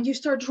when you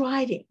start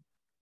driving,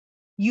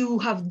 you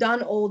have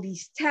done all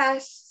these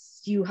tests,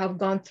 tests, you have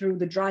gone through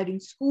the driving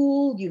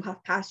school, you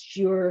have passed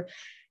your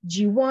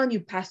G1, you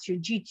passed your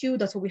G2.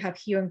 That's what we have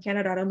here in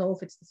Canada. I don't know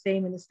if it's the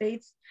same in the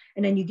States.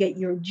 And then you get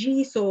your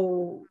G.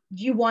 So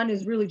G1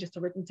 is really just a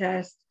written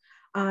test.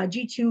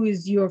 G2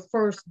 is your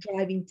first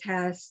driving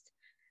test.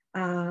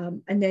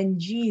 And then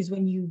G is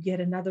when you get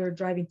another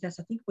driving test,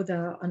 I think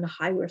on the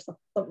highway or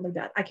something like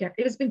that. I can't,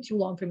 it has been too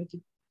long for me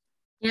to.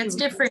 Yeah, it's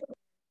different.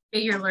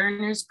 Get your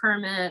learner's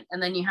permit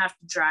and then you have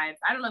to drive.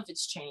 I don't know if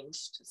it's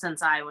changed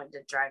since I went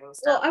to driving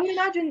stuff. Well, I would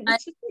imagine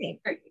it's the same.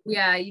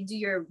 Yeah, you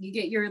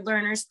get your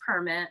learner's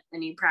permit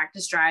and you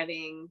practice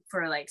driving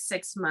for like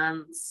 6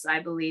 months,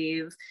 I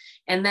believe.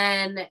 And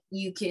then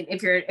you can,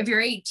 if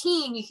you're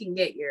 18, you can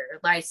get your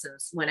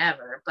license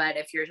whenever. But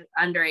if you're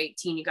under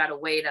 18, you got to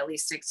wait at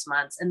least 6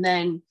 months. And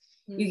then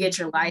you get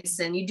your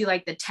license. You do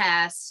like the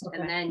test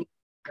and then you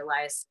get your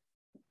license.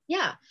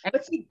 Yeah,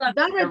 but see, that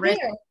right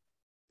there.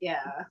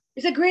 Yeah,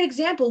 it's a great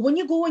example. When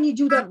you go and you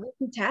do that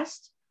written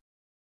test,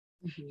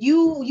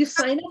 you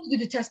sign up to do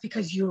the test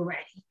because you're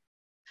ready.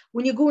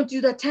 When you go and do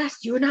that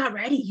test, you're not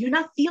ready. You're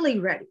not feeling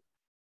ready,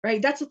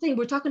 right? That's the thing.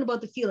 We're talking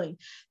about the feeling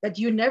that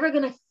you're never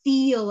going to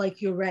feel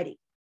like you're ready,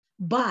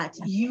 but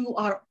you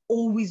are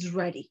always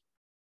ready.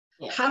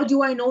 Yeah. How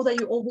do I know that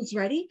you're always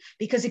ready?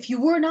 Because if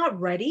you were not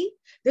ready,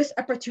 this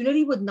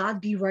opportunity would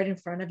not be right in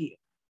front of you.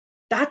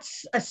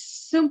 That's a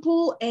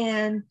simple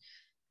and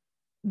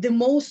the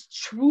most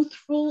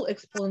truthful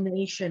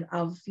explanation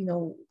of,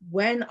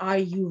 when are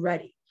you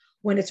ready?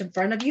 When it's in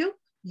front of you,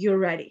 you're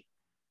ready.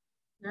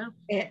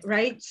 Yeah.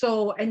 Right?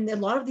 So, and a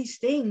lot of these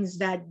things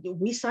that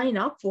we sign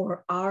up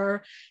for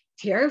are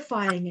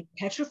terrifying and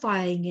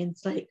petrifying. And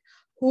it's like,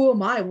 who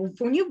am I?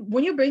 When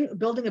you're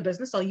building a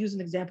business, I'll use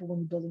an example when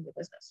you're building a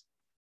business.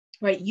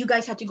 Right, you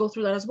guys have to go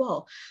through that as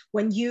well.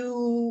 When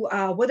you,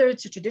 whether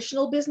it's a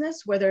traditional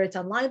business, whether it's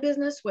online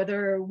business,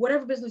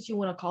 whatever business you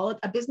want to call it,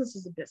 a business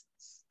is a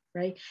business,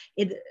 right?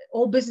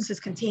 All businesses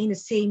contain the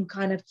same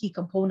kind of key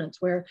components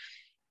where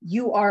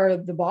you are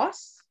the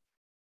boss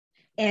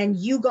and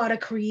you got to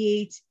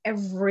create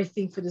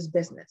everything for this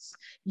business.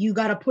 You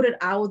got to put it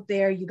out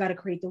there. You got to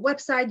create the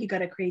website. You got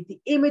to create the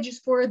images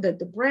for it,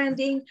 the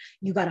branding.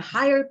 You got to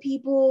hire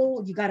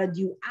people. You got to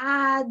do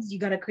ads. You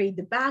got to create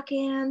the back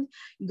end.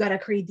 You got to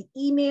create the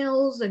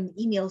emails and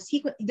email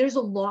sequence. There's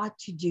a lot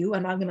to do.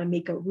 And I'm going to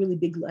make a really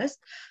big list.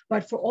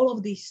 But for all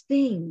of these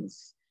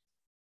things,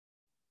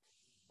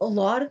 a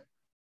lot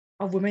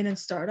of women in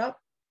startup,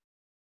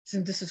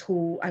 since this is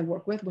who I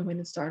work with, women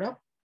in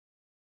startup,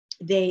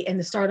 and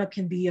the startup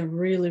can be a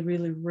really,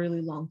 really, really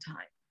long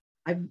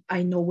time.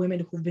 I know women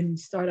who've been in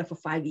startup for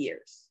 5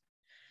 years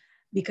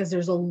because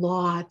there's a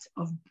lot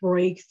of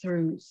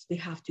breakthroughs they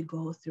have to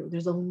go through.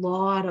 There's a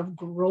lot of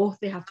growth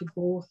they have to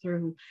go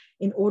through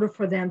in order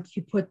for them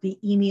to put the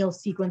email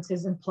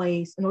sequences in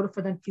place, in order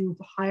for them to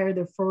hire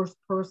their first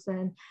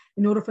person,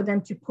 in order for them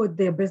to put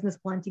their business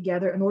plan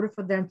together, in order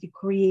for them to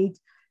create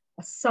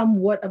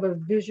somewhat of a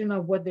vision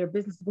of what their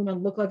business is going to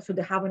look like so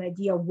they have an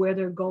idea of where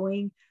they're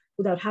going,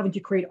 without having to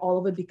create all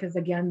of it, because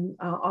again,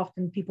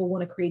 often people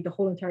want to create the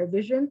whole entire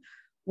vision,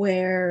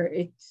 where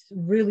it's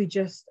really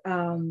just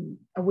a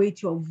way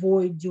to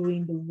avoid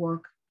doing the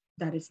work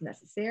that is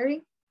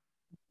necessary.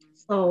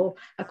 So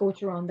I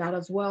coach around that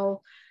as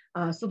well.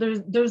 So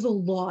there's a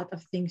lot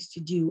of things to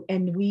do,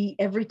 and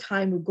every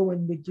time we go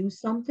and we do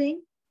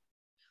something,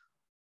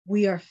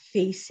 we are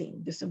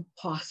facing this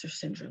imposter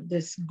syndrome,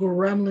 this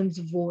gremlin's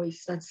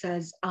voice that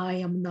says, I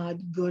am not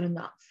good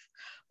enough.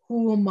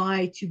 Who am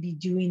I to be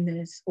doing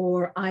this?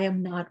 Or I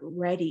am not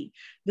ready.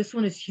 This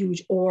one is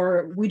huge.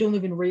 Or we don't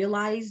even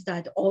realize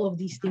that all of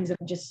these things that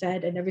I just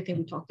said and everything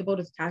we talked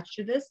about is attached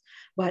to this,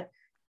 but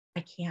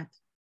I can't.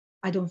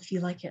 I don't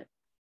feel like it.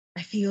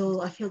 I feel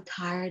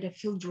tired. I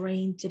feel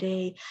drained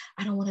today.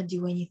 I don't want to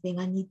do anything.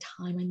 I need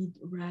time. I need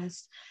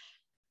rest.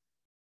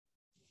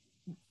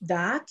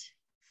 That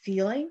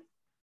feeling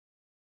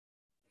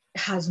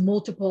has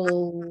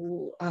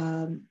multiple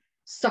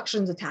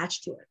suctions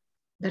attached to it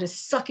that is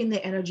sucking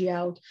the energy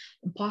out.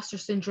 Imposter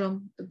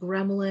syndrome, the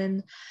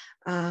gremlin,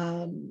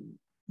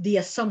 the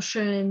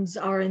assumptions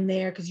are in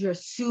there because you're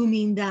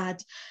assuming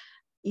that,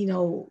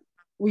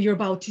 what you're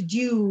about to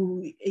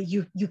do,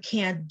 you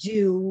can't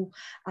do.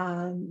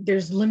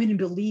 There's limiting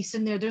beliefs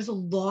in there. There's a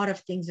lot of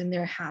things in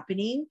there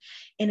happening,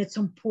 and it's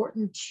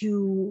important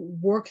to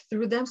work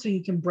through them so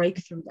you can break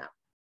through them.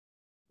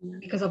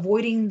 Because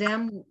avoiding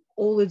them,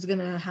 all that's going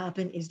to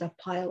happen is that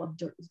pile of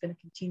dirt is going to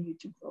continue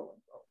to grow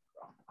and grow.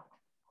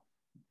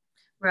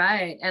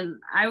 Right. And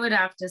I would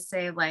have to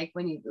say, like,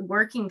 when you're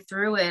working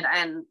through it,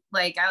 and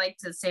like, I like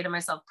to say to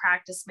myself,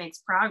 practice makes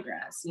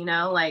progress,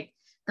 like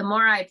the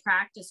more I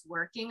practice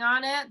working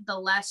on it, the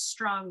less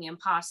strong the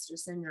imposter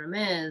syndrome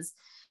is.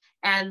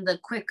 And the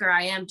quicker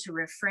I am to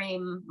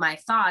reframe my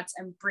thoughts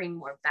and bring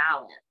more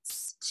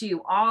balance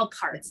to all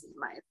parts of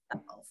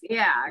myself.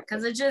 Yeah.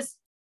 Cause it just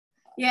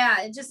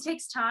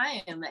takes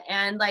time.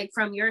 And like,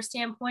 from your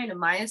standpoint and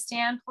my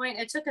standpoint,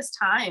 it took us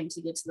time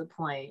to get to the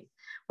point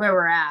where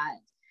we're at.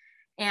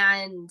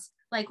 And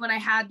like when I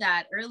had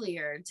that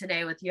earlier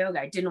today with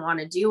yoga, I didn't want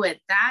to do it.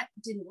 That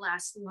didn't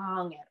last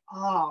long at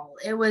all.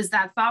 It was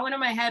that thought went in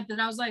my head, but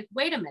I was like,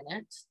 wait a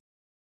minute,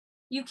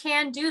 you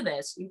can do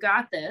this. You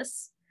got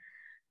this.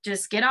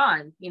 Just get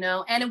on, you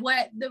know? And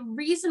what the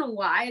reason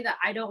why that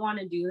I don't want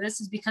to do this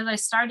is because I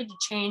started to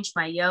change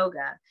my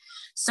yoga.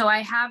 So I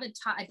have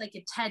like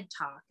a TED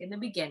talk in the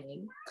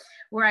beginning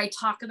where I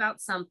talk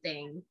about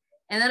something,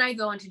 and then I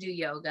go into do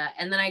yoga,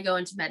 and then I go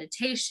into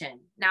meditation.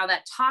 Now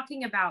that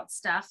talking about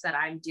stuff that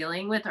I'm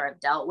dealing with or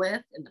I've dealt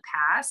with in the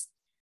past,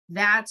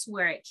 that's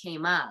where it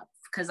came up,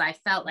 because I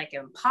felt like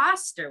an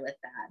imposter with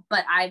that,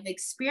 but I've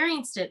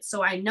experienced it.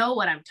 So I know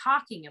what I'm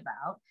talking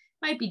about.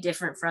 Might be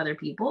different for other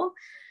people,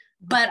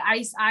 but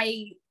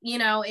I, you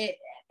know, it,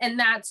 and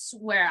that's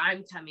where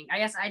I'm coming. I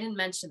guess I didn't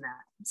mention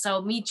that.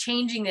 So me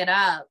changing it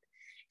up,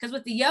 because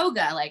with the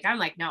yoga, like, I'm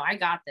like, no, I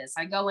got this.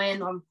 I go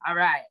in, all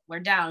right, we're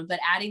down. But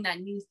adding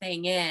that new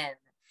thing in,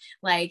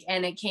 like,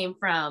 and it came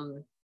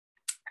from,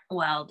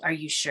 well, are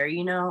you sure?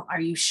 You know, are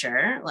you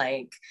sure?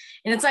 Like,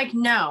 and it's like,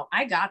 no,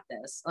 I got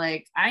this.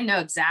 Like, I know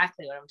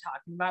exactly what I'm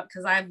talking about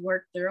because I've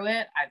worked through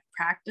it. I've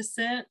practiced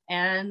it.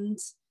 And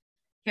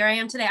here I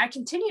am today. I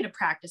continue to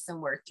practice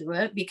and work through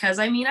it because,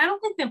 I mean, I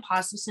don't think the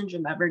imposter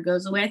syndrome ever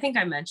goes away. I think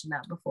I mentioned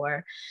that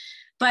before.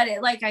 But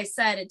it, like I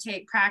said, it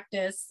take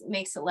practice,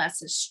 makes it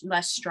less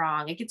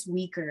strong. It gets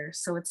weaker.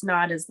 So it's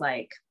not as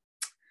like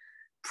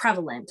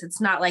prevalent. It's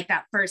not like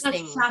that first That's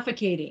thing.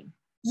 suffocating.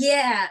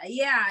 Yeah.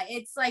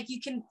 It's like you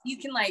can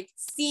like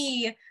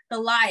see the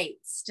light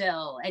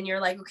still. And you're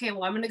like, okay,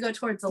 well, I'm going to go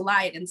towards the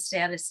light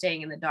instead of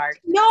staying in the dark.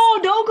 No,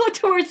 don't go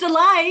towards the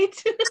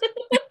light.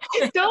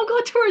 Don't go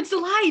towards the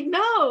light.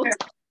 No.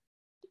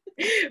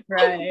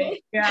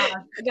 Right.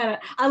 Yeah.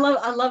 I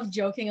love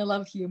joking. I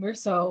love humor.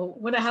 So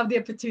when I have the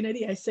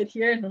opportunity, I sit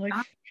here and I'm like,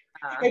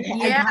 okay,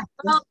 yeah.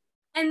 Well,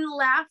 and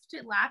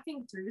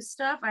laughing through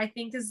stuff, I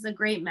think, is the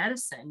great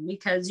medicine,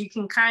 because you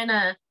can kind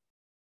of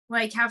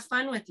like have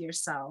fun with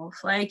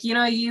yourself. Like, you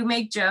know, you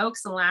make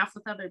jokes and laugh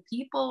with other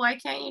people. Why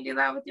can't you do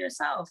that with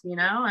yourself? You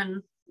know?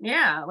 And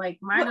yeah, like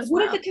what is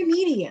a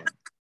comedian?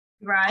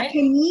 Right. A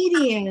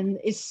comedian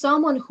is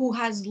someone who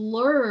has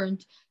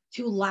learned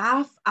to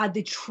laugh at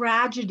the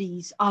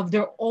tragedies of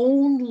their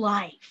own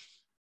life.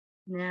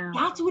 Yeah.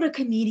 That's what a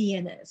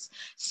comedian is.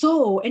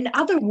 So, in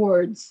other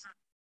words,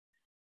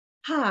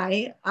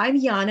 hi, I'm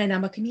Yana and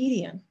I'm a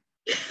comedian.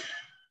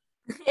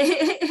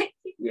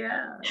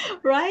 Yeah.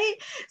 Right?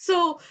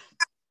 So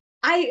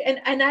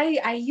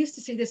I used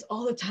to say this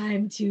all the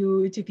time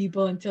to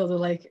people until they're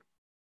like,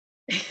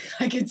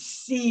 I could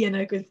see and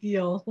I could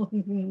feel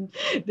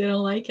they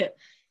don't like it.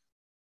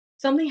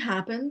 Something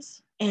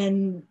happens,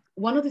 and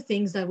one of the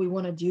things that we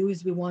want to do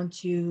is we want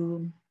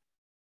to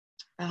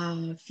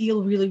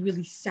feel really,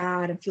 really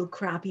sad and feel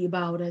crappy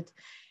about it,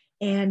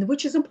 and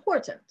which is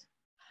important.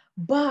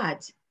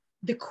 But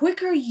the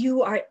quicker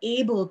you are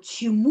able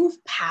to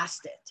move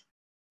past it,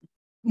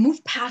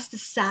 move past the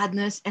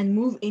sadness and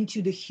move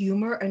into the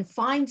humor and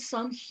find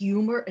some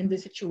humor in the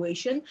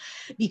situation,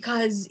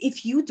 because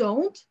if you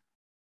don't,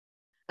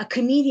 a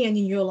comedian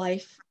in your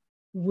life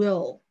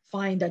will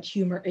find that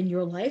humor in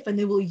your life, and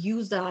they will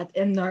use that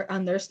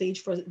on their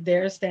stage for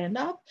their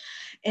stand-up,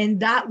 and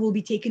that will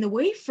be taken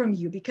away from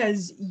you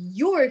because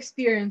your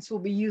experience will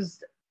be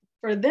used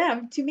for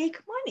them to make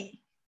money.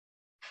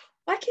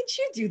 Why can't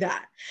you do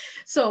that?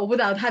 So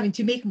without having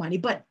to make money,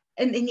 but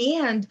in the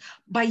end,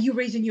 by you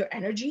raising your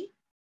energy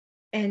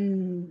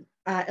and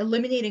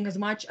eliminating as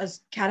much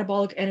as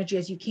catabolic energy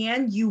as you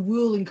can, you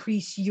will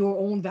increase your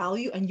own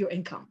value and your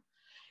income.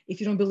 If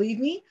you don't believe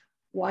me,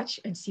 watch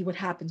and see what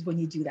happens when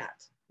you do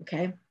that.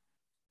 Okay.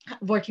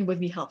 Working with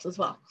me helps as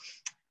well.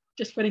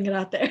 Just putting it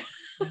out there.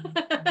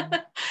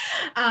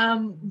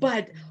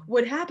 But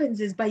what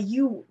happens is, by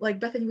you, like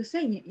Bethany was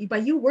saying, by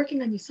you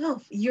working on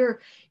yourself, you're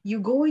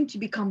going to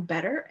become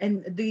better.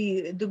 And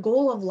the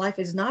goal of life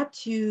is not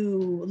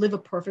to live a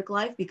perfect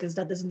life, because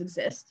that doesn't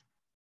exist.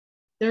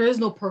 There is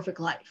no perfect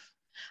life.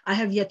 I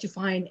have yet to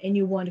find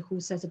anyone who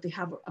says that they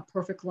have a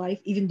perfect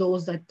life, even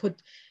those that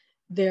put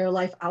their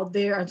life out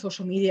there on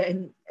social media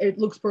and it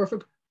looks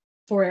perfect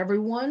for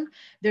everyone.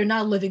 They're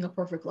not living a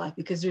perfect life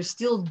because they're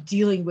still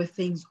dealing with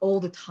things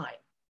all the time.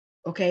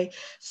 Okay.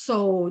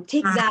 So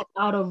take that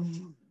out of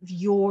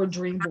your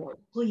dream board.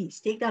 Please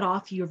take that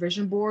off your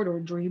vision board or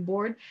dream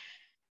board.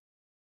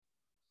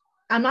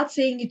 I'm not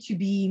saying it to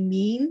be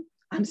mean.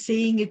 I'm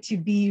saying it to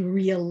be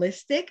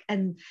realistic,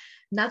 and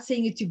not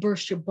saying it to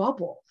burst your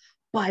bubble,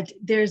 but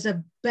there's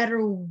a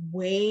better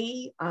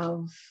way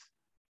of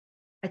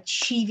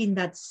achieving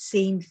that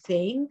same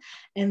thing,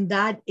 and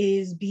that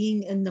is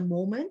being in the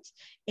moment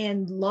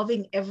and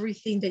loving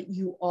everything that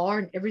you are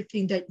and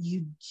everything that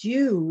you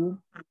do,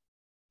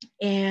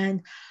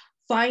 and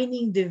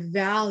finding the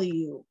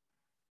value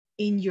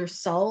in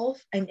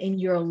yourself and in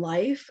your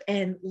life,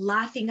 and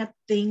laughing at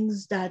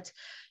things that,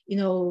 you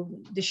know,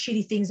 the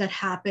shitty things that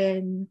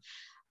happen,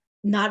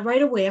 not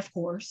right away, of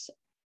course,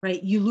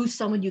 right? You lose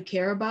someone you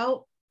care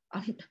about.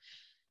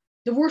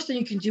 The worst thing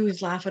you can do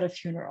is laugh at a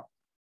funeral.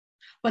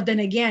 But then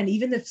again,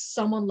 even if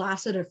someone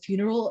laughs at a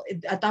funeral,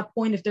 at that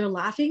point, if they're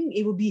laughing,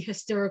 it will be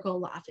hysterical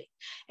laughing.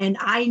 And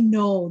I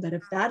know that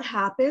if that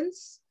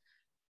happens,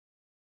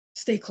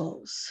 stay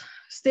close.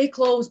 Stay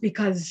close,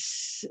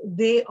 because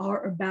they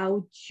are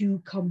about to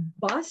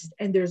combust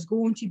and there's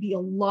going to be a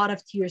lot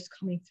of tears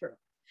coming through.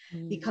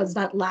 Because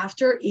that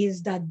laughter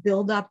is that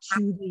build up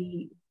to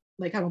the,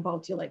 like, I'm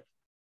about to, like,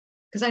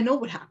 because I know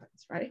what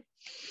happens, right?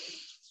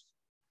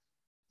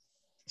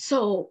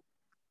 So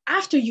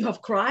after you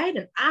have cried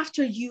and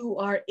after you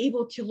are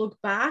able to look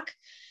back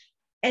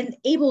and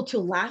able to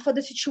laugh at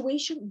the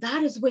situation,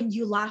 that is when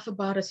you laugh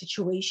about a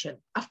situation.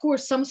 Of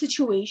course, some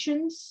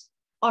situations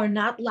are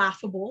not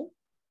laughable.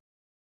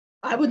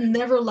 I would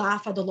never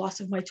laugh at the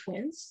loss of my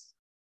twins,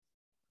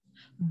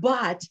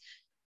 but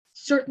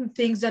certain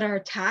things that are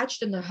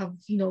attached and that have,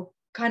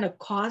 kind of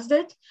caused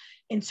it,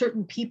 and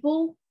certain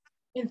people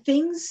and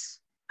things,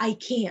 I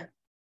can,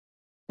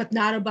 but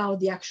not about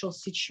the actual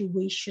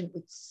situation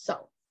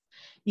itself,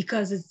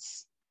 because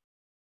it's,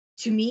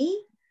 to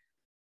me,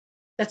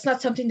 that's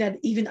not something that,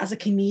 even as a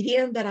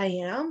comedian that I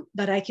am,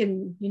 that I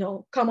can,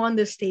 come on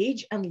this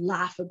stage and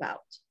laugh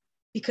about,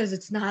 because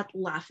it's not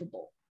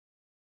laughable,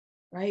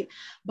 right?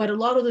 But a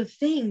lot of the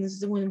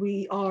things, when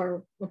we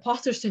are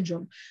imposter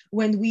syndrome,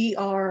 when we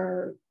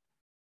are,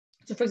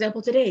 so for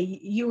example, today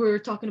you were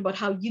talking about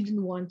how you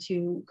didn't want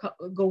to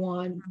go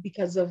on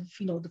because of,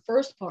 the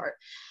first part.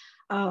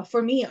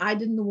 For me, I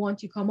didn't want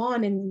to come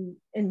on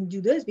and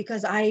do this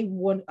because I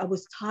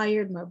was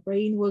tired. My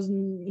brain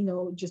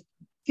wasn't, just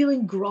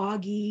feeling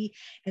groggy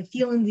and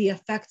feeling the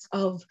effects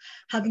of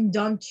having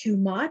done too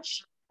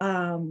much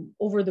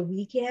over the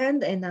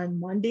weekend and on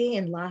Monday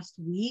and last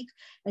week,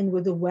 and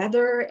with the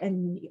weather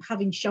and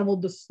having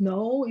shoveled the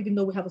snow, even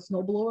though we have a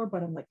snowblower,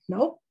 but I'm like,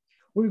 nope,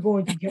 we're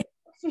going to get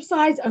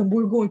exercise and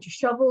we're going to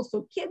shovel.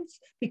 So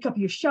kids, pick up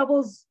your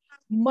shovels.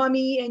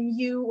 Mommy and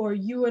you, or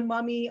you and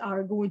mommy,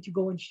 are going to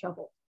go and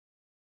shovel.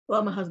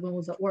 Well, my husband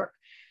was at work.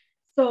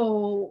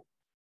 So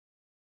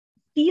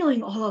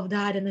feeling all of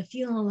that and the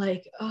feeling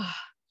like, oh,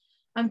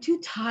 I'm too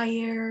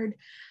tired.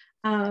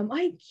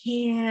 I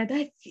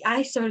can't.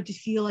 I started to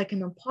feel like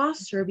an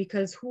imposter,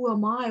 because who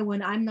am I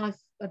when I'm not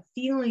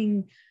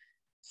feeling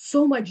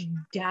so much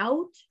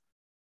doubt?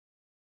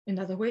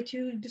 Another way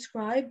to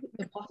describe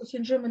imposter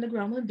syndrome and the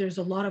gremlin, there's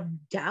a lot of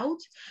doubt,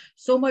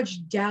 so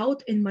much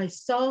doubt in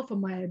myself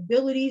and my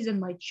abilities and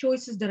my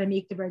choices. Did I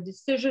make the right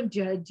decision?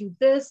 Did I do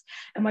this?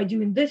 Am I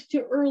doing this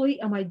too early?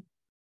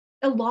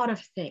 A lot of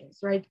things,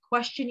 right?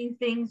 Questioning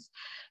things.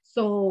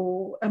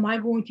 So am I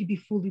going to be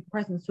fully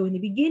present? So in the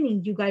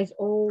beginning, you guys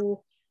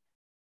all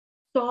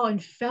saw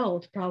and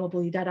felt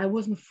probably that I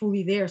wasn't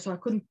fully there. So I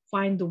couldn't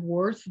find the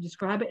words to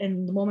describe it. And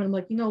in the moment, I'm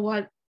like, you know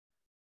what?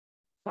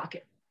 Fuck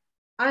it.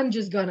 I'm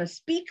just gonna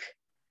speak,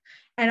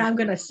 and I'm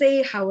gonna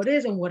say how it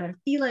is and what I'm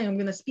feeling. I'm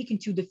gonna speak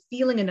into the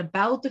feeling and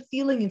about the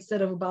feeling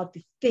instead of about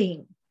the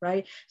thing,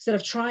 right? Instead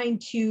of trying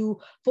to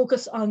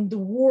focus on the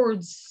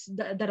words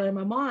that are in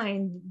my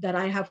mind that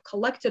I have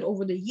collected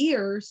over the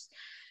years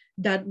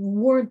that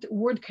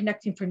weren't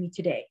connecting for me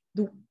today.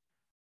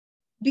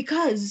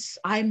 Because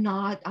I'm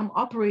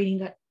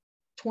operating at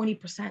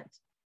 20%,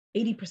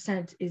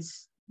 80%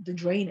 is the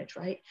drainage,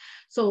 right?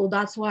 So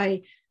that's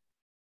why,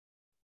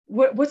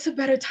 what's a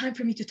better time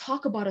for me to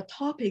talk about a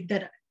topic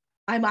that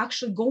I'm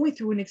actually going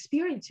through and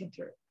experiencing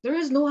through? There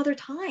is no other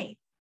time.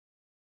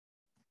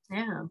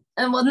 Yeah.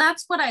 And well,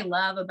 that's what I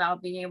love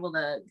about being able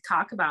to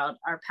talk about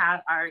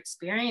our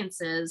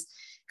experiences,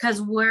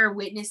 because we're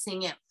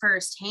witnessing it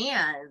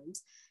firsthand.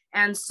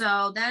 And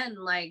so then,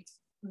 like,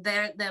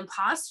 the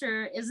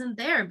imposter isn't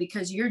there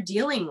because you're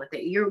dealing with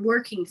it. You're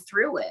working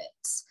through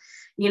it.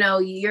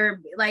 You're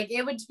like,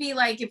 it would be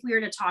like if we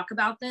were to talk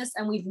about this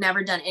and we've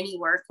never done any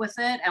work with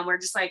it, and we're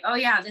just like, oh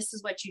yeah, this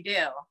is what you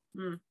do.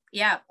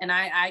 Yeah, and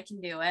I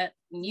can do it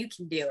and you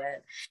can do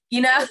it,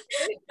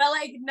 but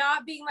like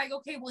not being like,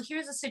 okay, well,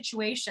 here's a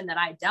situation that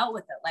I dealt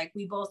with it, like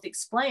we both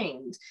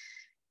explained.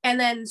 And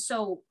then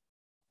so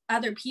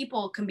other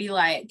people can be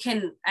like,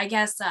 I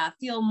guess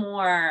feel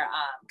more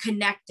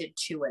connected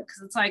to it,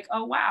 because it's like,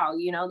 oh wow,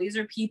 these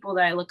are people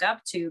that I look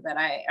up to, that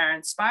I are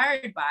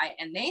inspired by,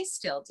 and they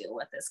still deal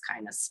with this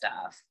kind of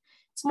stuff.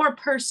 It's more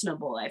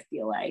personable, I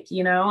feel like,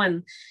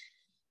 and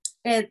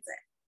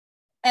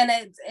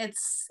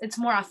it's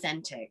more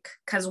authentic,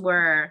 because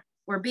we're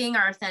being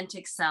our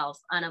authentic self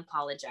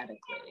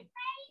unapologetically,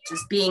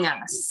 just being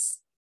us.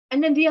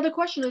 And then the other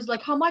question is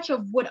like, how much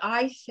of what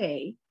I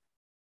say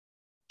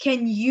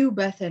can you,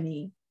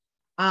 Bethany,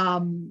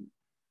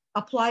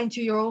 apply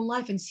into your own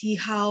life and see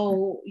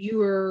how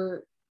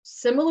you're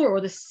similar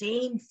or the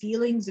same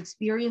feelings,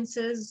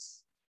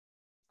 experiences?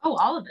 Oh,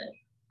 all of it.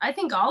 I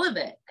think all of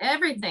it,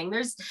 everything.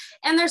 There's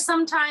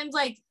sometimes,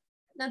 like,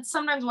 that's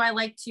sometimes why I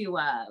like to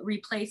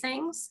replay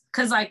things,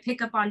 because I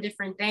pick up on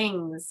different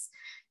things,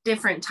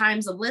 different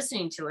times of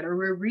listening to it, or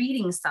we're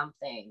reading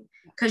something,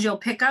 because you'll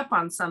pick up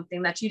on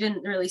something that you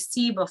didn't really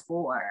see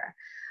before.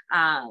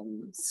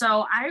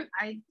 So I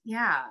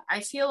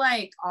feel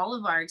like all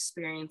of our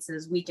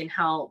experiences, we can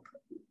help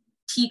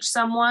teach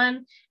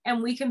someone,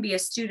 and we can be a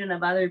student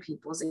of other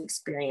people's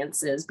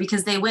experiences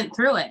because they went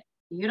through it.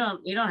 You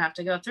don't have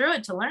to go through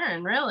it to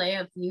learn, really,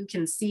 if you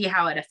can see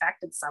how it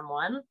affected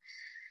someone.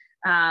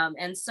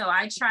 And so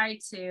I try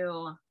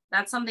to,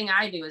 that's something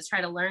I do, is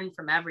try to learn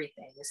from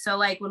everything. So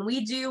like when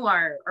we do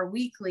our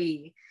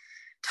weekly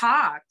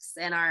talks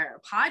and our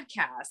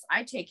podcast,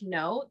 I take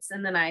notes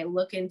and then I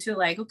look into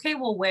like, okay,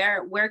 well,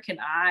 where can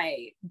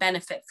I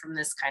benefit from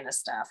this kind of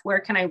stuff?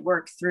 Where can I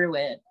work through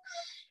it?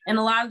 And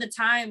a lot of the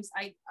times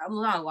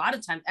not a lot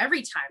of time,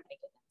 every time I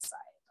get insight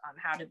on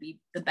how to be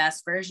the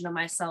best version of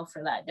myself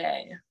for that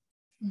day.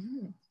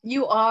 Mm-hmm.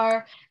 You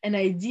are an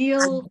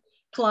ideal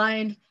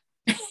client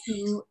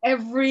to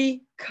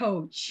every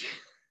coach.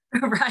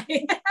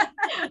 Right.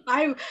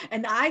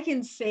 I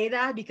can say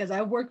that because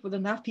I worked with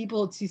enough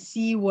people to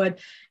see what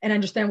and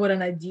understand what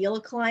an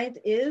ideal client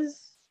is,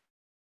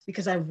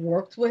 because I've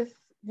worked with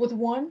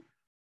one.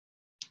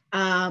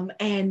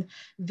 And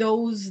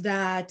those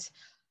that,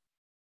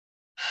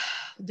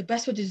 the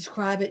best way to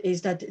describe it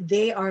is that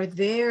they are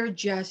there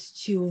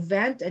just to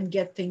vent and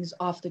get things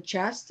off the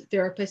chest.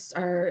 Therapists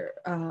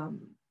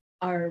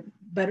are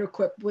better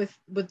equipped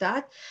with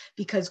that,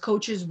 because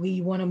coaches,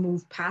 we want to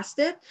move past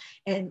it.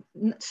 And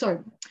sorry,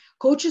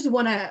 coaches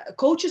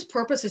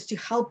purpose is to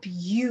help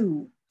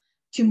you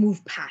to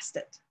move past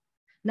it,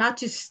 not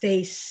to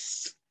stay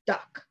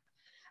stuck.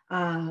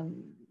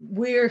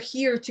 We're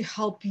here to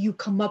help you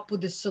come up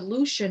with a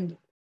solution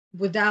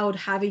without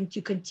having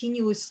to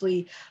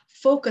continuously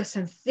focus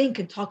and think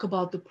and talk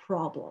about the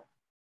problem.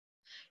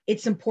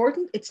 It's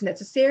important, it's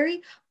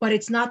necessary, but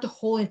it's not the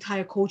whole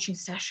entire coaching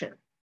session.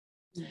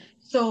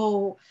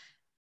 So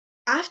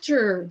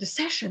after the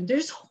session,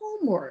 there's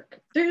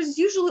homework. There's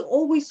usually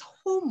always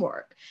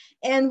homework.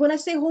 And when I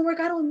say homework,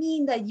 I don't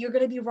mean that you're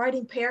going to be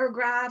writing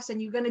paragraphs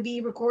and you're going to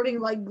be recording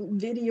like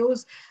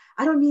videos.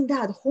 I don't mean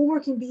that.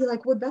 Homework can be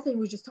like what Bethany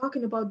was just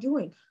talking about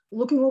doing,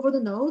 looking over the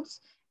notes,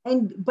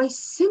 and by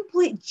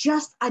simply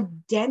just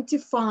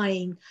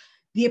identifying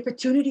the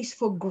opportunities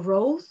for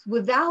growth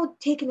without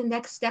taking the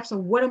next steps of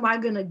what am I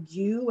going to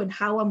do and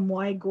how am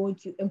I going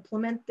to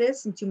implement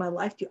this into my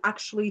life to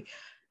actually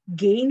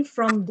gain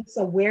from this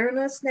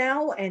awareness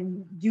now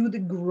and do the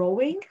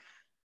growing.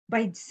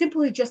 By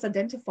simply just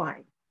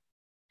identifying,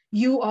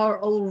 you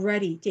are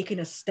already taking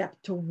a step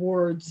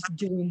towards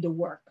doing the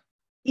work.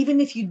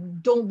 Even if you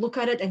don't look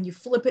at it and you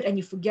flip it and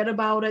you forget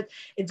about it,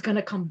 it's going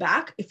to come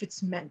back if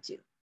it's meant to,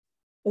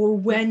 or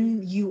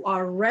when you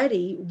are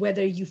ready,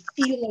 whether you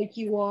feel like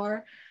you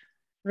are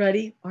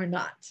ready or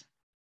not.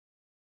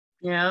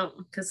 Yeah,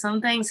 because some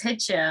things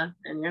hit you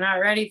and you're not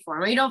ready for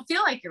them. Or you don't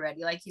feel like you're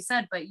ready, like you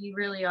said, but you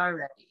really are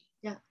ready.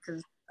 Yeah.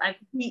 Because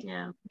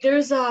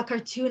there's a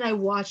cartoon I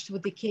watched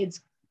with the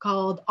kids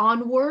called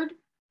Onward.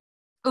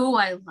 Oh,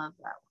 I love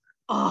that one.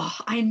 Oh,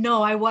 I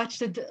know. I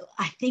watched it,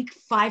 I think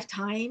 5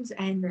 times.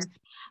 And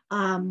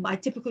I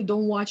typically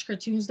don't watch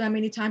cartoons that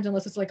many times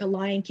unless it's like a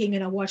Lion King,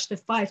 and I watched it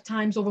 5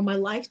 times over my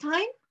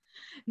lifetime,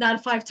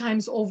 not 5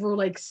 times over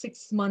like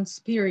 6 months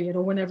period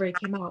or whenever it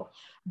came out.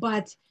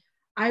 But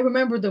I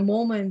remember the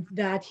moment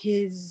that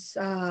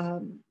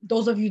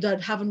those of you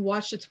that haven't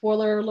watched it,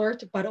 spoiler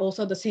alert, but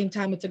also at the same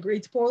time, it's a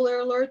great spoiler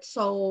alert.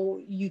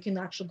 So you can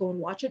actually go and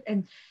watch it.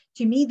 And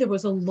to me, there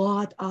was a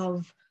lot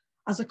of,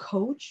 as a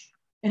coach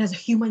and as a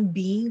human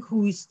being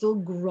who is still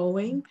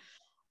growing,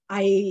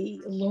 I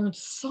learned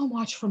so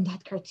much from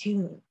that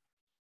cartoon.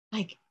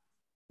 Like,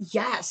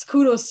 yes,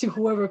 kudos to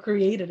whoever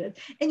created it.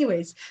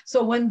 Anyways,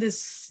 so when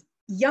this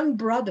young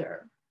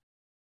brother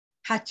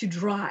had to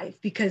drive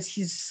because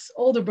his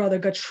older brother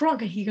got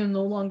shrunk and he can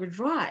no longer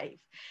drive,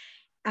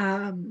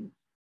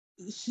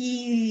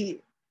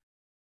 he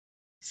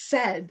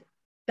said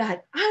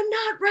that I'm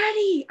not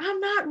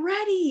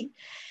ready.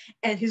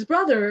 And his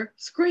brother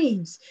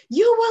screams,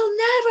 you will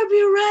never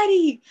be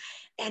ready.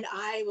 And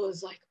I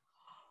was like,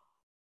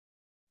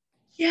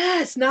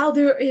 yes, now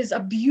there is a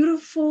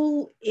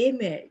beautiful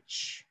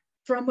image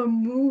from a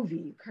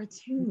movie,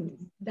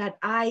 cartoon, that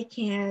I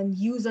can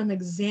use an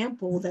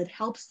example that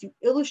helps to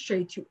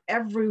illustrate to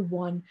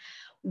everyone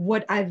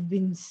what I've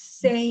been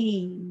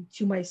saying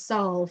to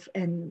myself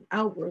and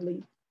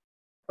outwardly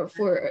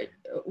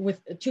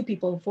with 2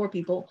 people, 4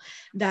 people,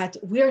 that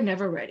we're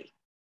never ready,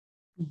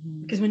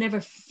 because we never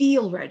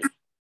feel ready.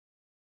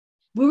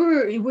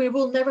 We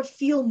will never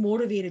feel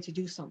motivated to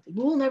do something.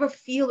 We will never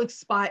feel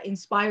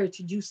inspired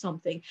to do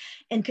something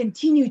and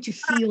continue to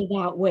feel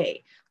that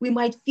way. We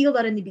might feel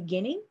that in the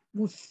beginning.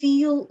 We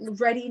feel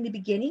ready in the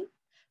beginning,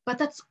 but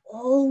that's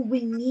all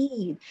we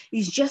need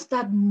is just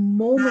that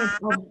moment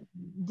of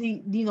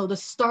the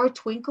star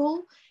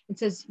twinkle. It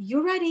says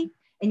you're ready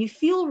and you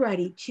feel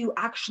ready to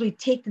actually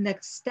take the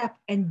next step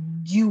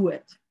and do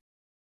it.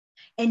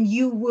 And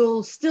you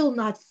will still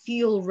not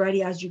feel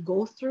ready as you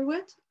go through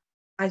it,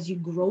 as you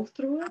grow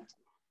through it,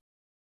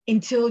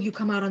 until you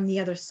come out on the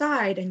other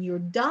side and you're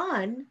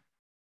done.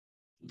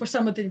 For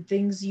some of the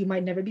things you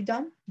might never be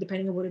done,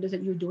 depending on what it is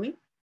that you're doing.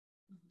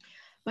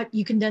 But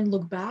you can then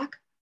look back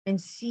and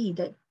see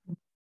that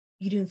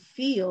you didn't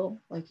feel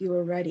like you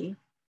were ready.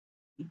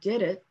 You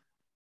did it.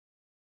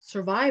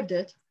 survived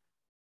it,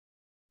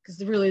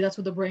 because really that's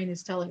what the brain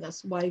is telling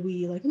us, why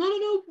we like,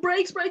 no,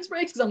 brakes,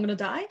 because I'm gonna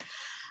die.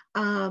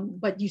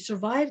 But you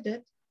survived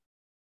it,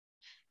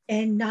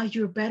 and now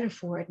you're better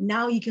for it.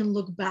 Now you can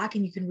look back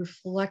and you can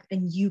reflect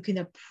and you can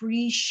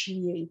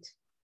appreciate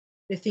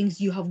the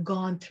things you have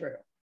gone through.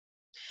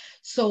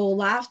 So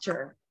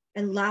laughter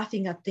and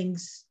laughing at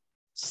things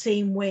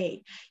same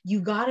way.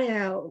 You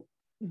gotta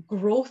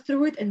grow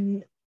through it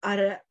and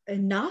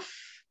enough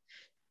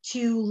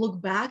to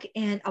look back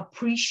and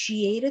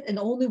appreciate it. And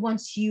only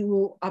once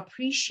you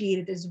appreciate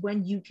it is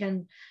when you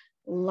can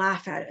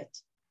laugh at it.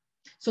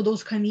 So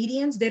those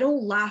comedians, they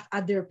don't laugh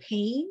at their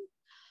pain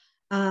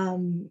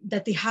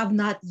that they have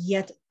not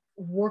yet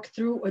worked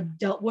through or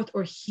dealt with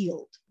or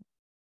healed,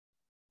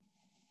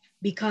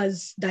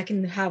 because that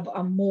can have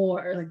a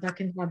more, like that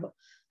can have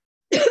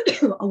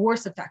a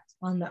worse effect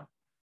on them.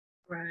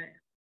 Right.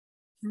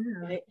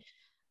 Yeah. Right.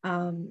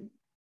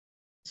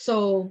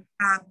 So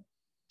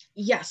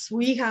yes,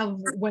 we have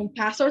went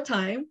past our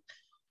time.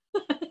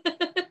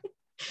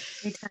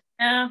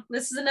 Yeah,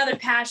 this is another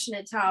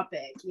passionate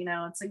topic. You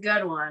know, it's a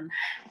good one.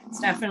 It's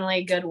definitely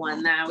a good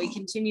one that we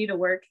continue to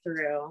work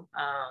through.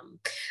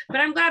 But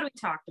I'm glad we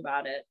talked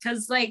about it,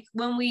 because like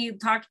when we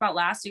talked about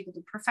last week with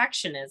the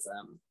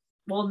perfectionism,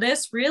 well,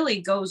 this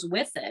really goes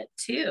with it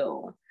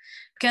too.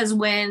 Because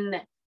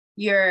when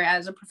you're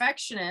as a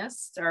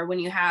perfectionist, or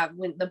when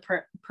the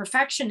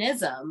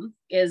perfectionism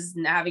is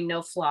having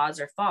no flaws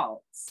or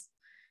faults,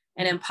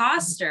 an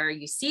imposter,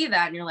 you see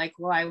that and you're like,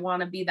 well, I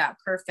want to be that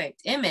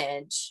perfect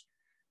image,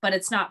 but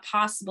it's not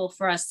possible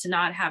for us to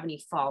not have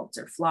any faults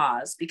or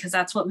flaws, because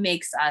that's what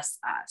makes us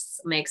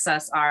makes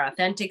us our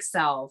authentic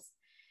self.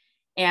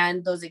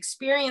 And those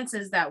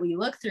experiences that we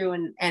look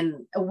through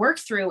and work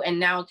through and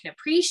now can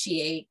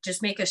appreciate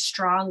just make us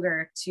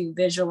stronger to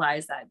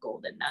visualize that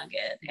golden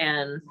nugget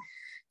and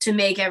to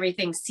make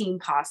everything seem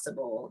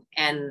possible.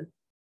 And,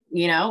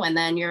 you know, and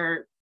then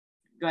you're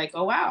like,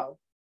 oh, wow,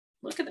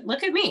 look at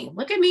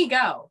me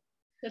go.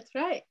 That's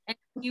right. And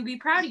you be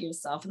proud of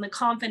yourself, and the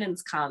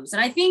confidence comes.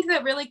 And I think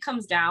that really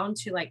comes down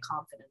to like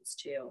confidence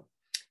too.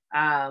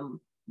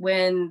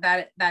 When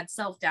that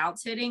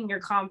self-doubt's hitting, your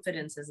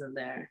confidence isn't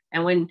there.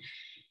 And when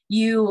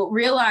you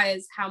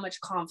realize how much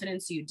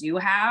confidence you do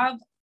have,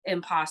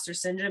 imposter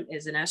syndrome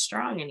isn't as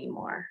strong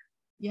anymore.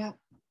 Yeah.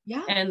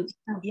 And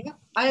yeah,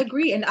 I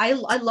agree. And I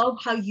love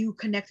how you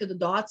connected the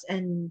dots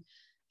and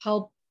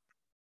help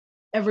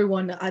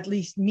everyone, at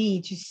least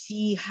me, to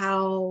see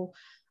how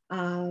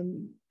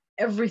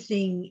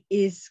everything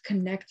is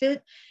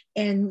connected.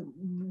 And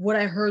what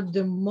I heard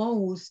the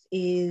most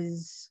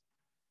is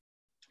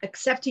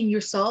accepting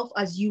yourself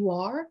as you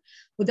are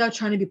without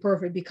trying to be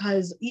perfect,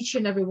 because each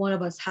and every one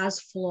of us has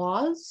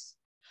flaws,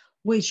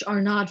 which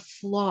are not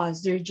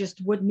flaws. They're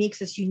just what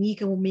makes us unique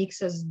and what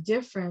makes us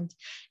different.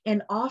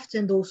 And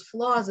often those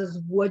flaws is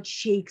what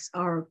shakes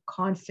our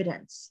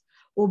confidence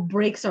or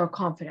breaks our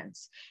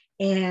confidence.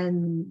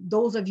 And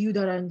those of you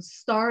that are in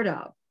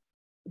startup,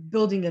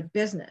 building a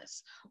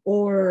business,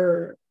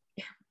 or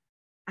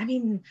I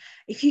mean,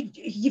 if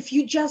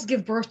you just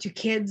give birth to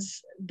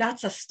kids,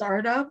 that's a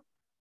startup.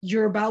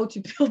 You're about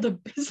to build a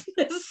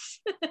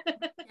business.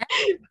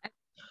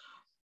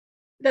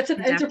 That's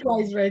an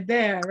enterprise right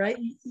there, right?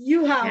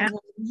 You have,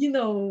 you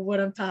know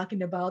what I'm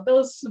talking about.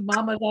 Those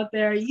mamas out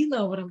there, you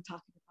know what I'm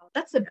talking about.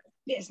 That's a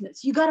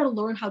business. You got to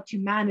learn how to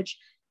manage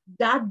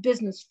that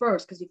business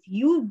first, because if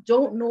you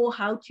don't know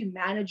how to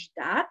manage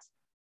that,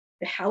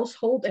 the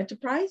household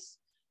enterprise,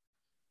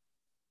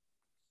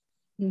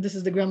 and this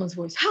is the gremlin's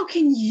voice, how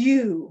can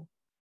you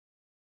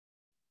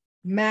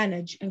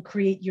manage and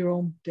create your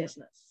own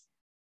business?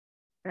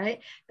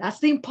 Right? That's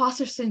the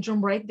imposter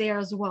syndrome right there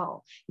as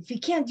well. If you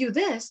can't do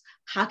this,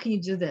 how can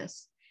you do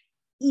this?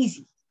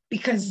 Easy,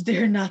 because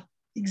they're not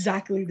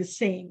exactly the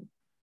same.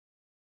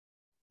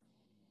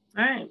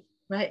 Right?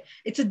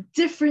 It's a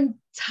different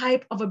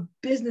type of a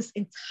business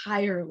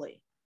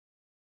entirely.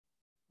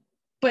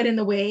 But in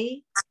a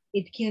way,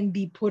 it can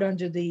be put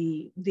under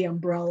the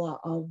umbrella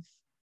of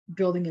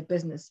building a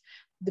business,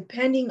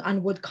 depending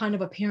on what kind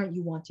of a parent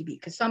you want to be.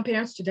 Because some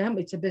parents, to them,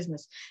 it's a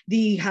business.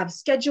 They have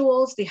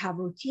schedules, they have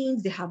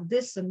routines, they have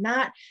this and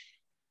that.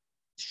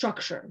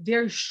 Structure,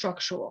 very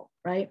structural,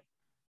 right?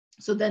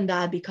 So then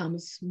that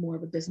becomes more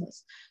of a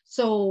business.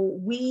 So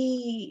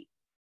when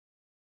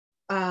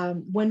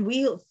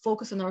we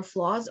focus on our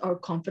flaws, our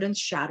confidence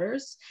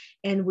shatters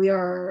and we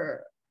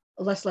are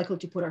less likely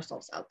to put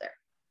ourselves out there.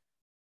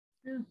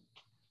 Yeah.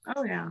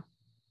 Oh, yeah.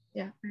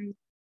 Yeah.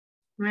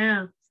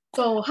 Yeah.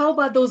 So how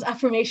about those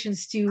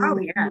affirmations to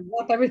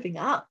wrap everything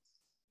up?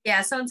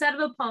 Yeah. So instead of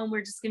a poem,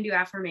 we're just going to do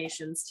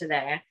affirmations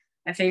today.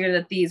 I figure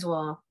that these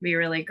will be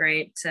really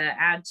great to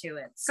add to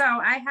it. So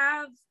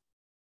I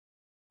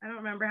don't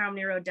remember how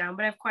many I wrote down,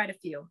 but I have quite a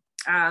few.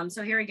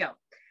 So here we go.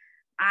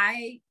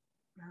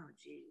 Oh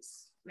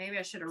geez, maybe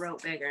I should have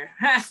wrote bigger.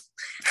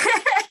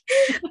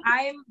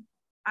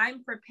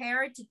 I'm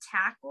prepared to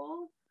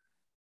tackle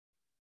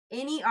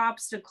any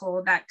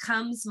obstacle that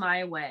comes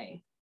my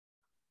way.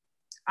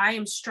 I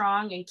am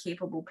strong and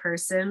capable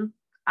person.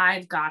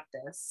 I've got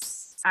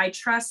this. I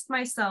trust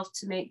myself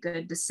to make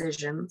good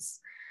decisions.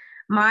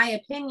 My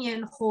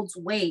opinion holds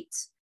weight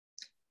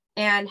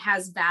and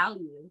has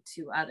value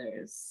to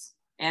others.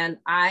 And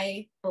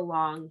I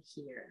belong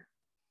here.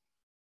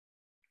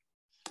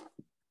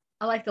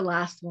 I like the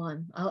last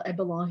one. I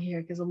belong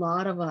here, because a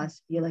lot of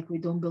us feel like we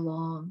don't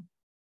belong.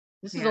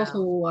 This is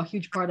also a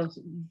huge part of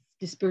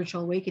the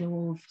spiritual awakening,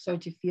 when we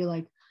start to feel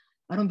like,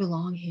 I don't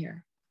belong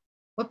here.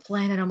 What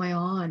planet am I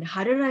on?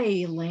 How did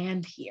I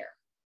land here?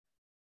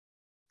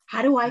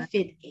 How do I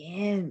fit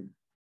in?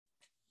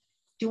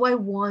 Do I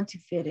want to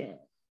fit in?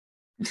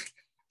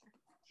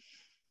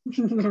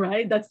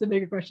 Right? That's the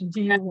bigger question.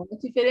 Do you want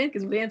to fit in?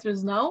 Because if the answer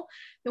is no,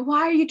 then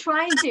why are you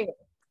trying to?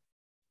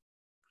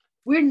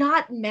 We're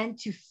not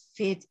meant to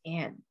fit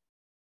in.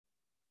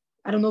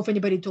 I don't know if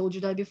anybody told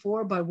you that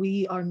before, but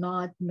we are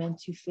not meant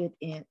to fit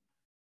in.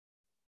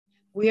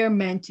 We are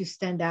meant to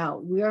stand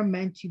out. We are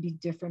meant to be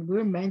different.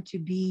 We're meant to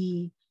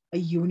be a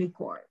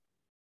unicorn.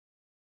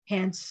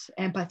 Hence,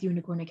 Empath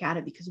Unicorn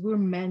Academy, because we're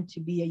meant to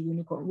be a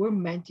unicorn. We're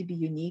meant to be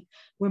unique.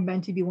 We're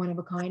meant to be one of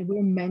a kind.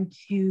 We're meant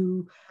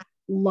to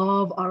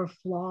love our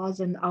flaws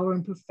and our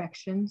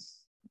imperfections.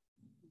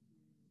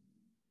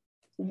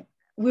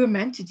 We're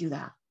meant to do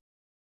that.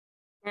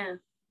 Yeah,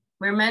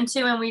 we're meant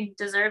to, and we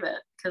deserve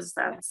it, because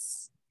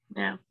that's,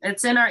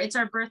 it's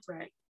our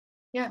birthright.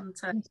 Yeah,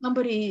 and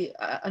somebody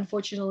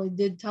unfortunately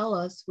did tell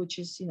us, which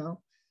is,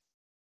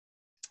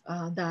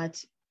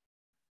 that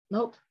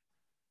nope,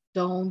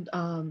 don't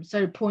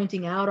start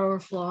pointing out our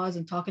flaws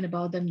and talking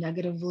about them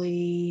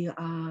negatively,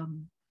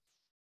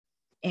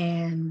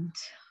 and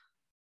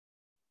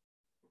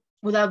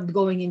without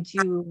going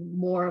into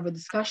more of a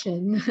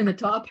discussion and a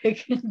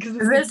topic, because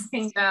this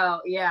can go,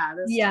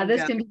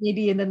 this can be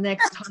maybe in the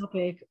next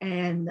topic,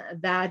 and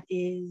that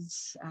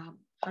is,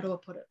 how do I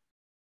put it?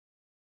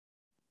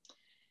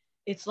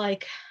 It's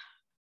like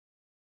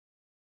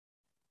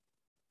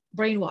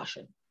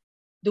brainwashing.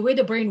 The way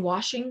the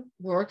brainwashing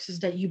works is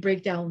that you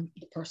break down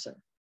the person.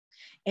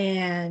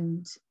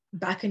 And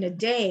back in the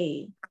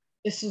day,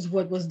 this is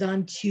what was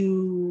done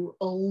to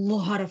a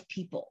lot of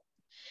people,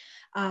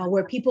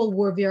 where people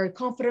were very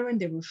confident,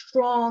 they were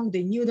strong,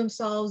 they knew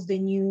themselves, they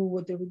knew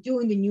what they were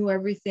doing, they knew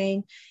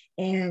everything.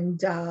 And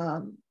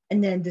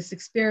then this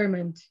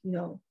experiment,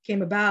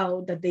 came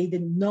about that they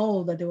didn't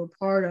know that they were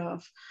part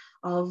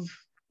of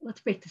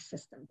let's break the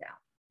system down.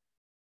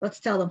 Let's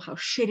tell them how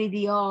shitty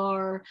they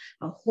are,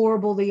 how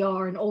horrible they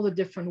are, in all the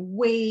different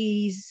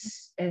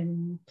ways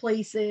and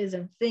places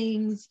and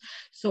things.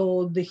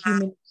 So the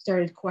humans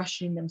started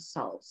questioning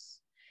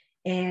themselves,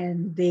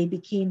 and they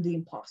became the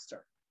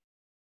imposter,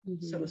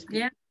 so to speak.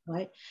 Yeah.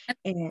 Right.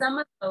 And some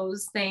of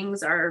those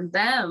things are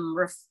them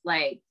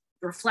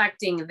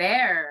reflecting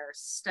their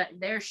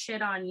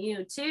shit on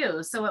you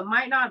too. So it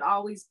might not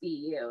always be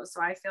you.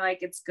 So I feel like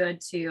it's good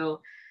to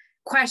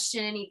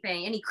question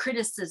any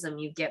criticism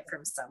you get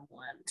from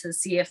someone, to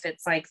see if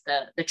it's like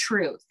the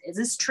truth. Is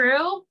this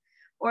true,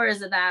 or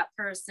is it that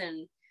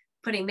person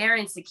putting their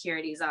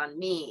insecurities on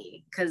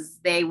me because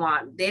they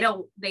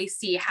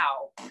see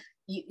how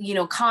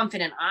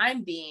confident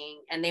I'm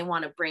being, and they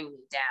want to bring me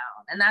down.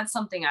 And that's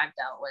something I've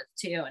dealt with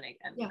too, and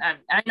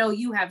I know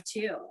you have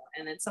too,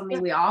 and it's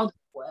something we all deal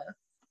with.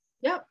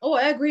 Yeah. Oh,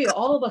 I agree.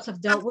 All of us have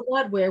dealt with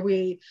that, where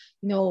we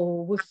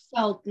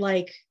felt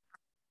like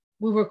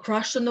we were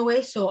crushed in the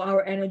way, so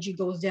our energy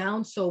goes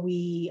down, so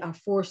we are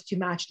forced to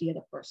match the other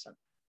person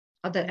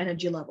at that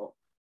energy level,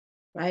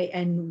 right?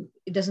 And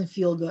it doesn't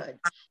feel good.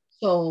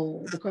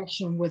 So the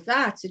question with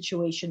that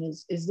situation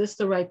is this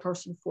the right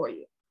person for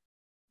you?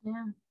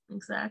 Yeah,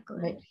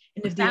 exactly. Right?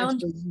 And if the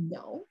answer is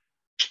no,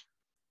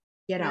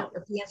 get out.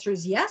 If the answer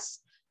is yes,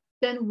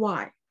 then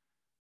why?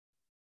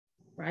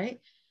 Right?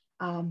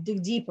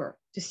 Dig deeper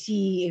to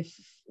see if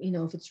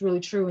it's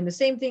really true. And the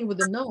same thing with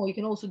the no, you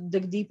can also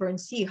dig deeper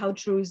and see how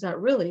true is that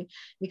really,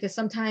 because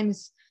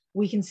sometimes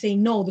we can say,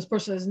 no, this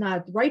person is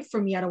not right for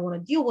me, I don't want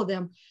to deal with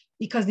them,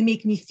 because they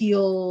make me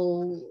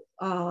feel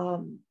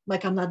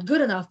like I'm not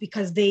good enough,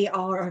 because they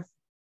are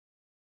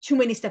too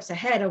many steps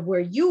ahead of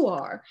where you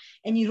are,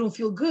 and you don't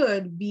feel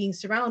good being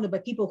surrounded by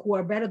people who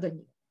are better than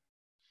you.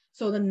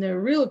 So then the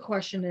real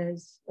question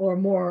is, or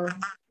more,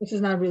 this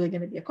is not really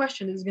going to be a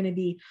question, it's going to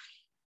be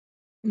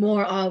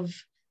more of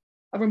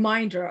a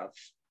reminder of,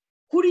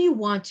 who do you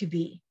want to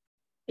be?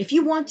 If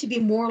you want to be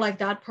more like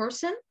that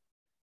person,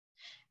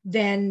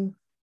 then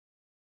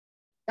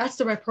that's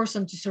the right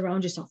person to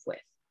surround yourself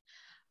with.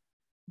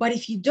 But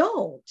if you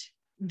don't,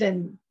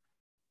 then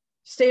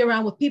stay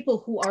around with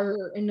people who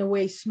are in a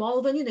way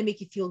smaller than you, they make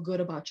you feel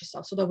good about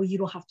yourself, so that way you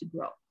don't have to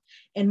grow.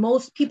 And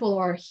most people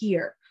are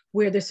here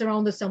where they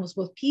surround themselves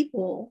with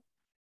people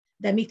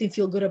that make them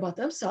feel good about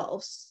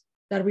themselves,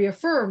 that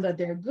reaffirm that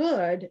they're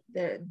good,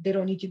 that they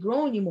don't need to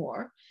grow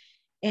anymore,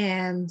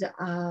 and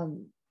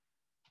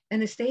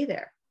they stay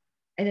there.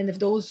 And then if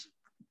those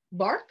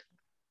bark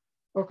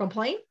or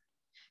complain,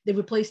 they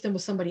replace them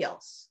with somebody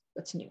else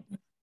that's new,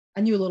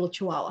 a new little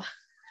chihuahua.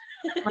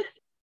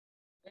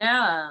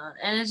 Yeah,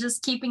 and it's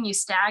just keeping you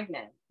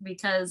stagnant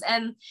because,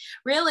 and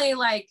really,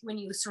 like when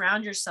you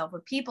surround yourself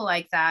with people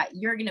like that,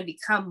 you're going to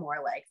become more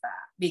like that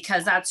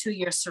because that's who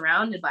you're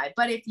surrounded by.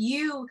 But if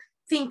you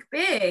think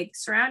big,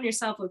 surround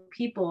yourself with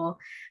people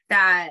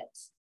that,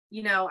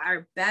 you know,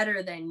 are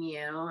better than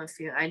you.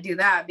 I do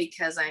that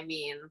because I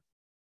mean,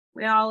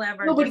 we all have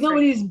our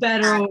nobody's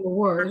better or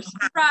worse,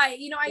 right?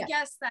 You know, I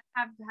guess that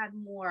have had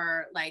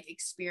more like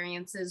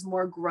experiences,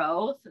 more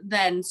growth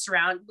than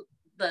surround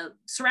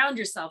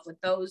yourself with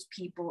those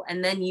people,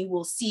 and then you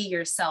will see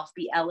yourself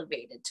be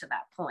elevated to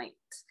that point.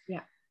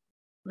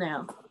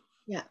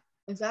 Yeah,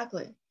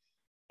 exactly.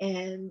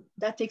 And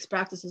that takes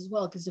practice as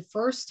well, because the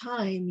first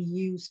time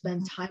you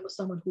spend time with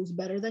someone who's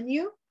better than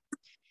you,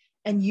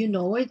 and you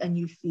know it and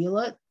you feel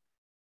it,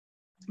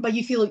 but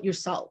you feel it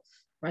yourself,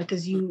 right?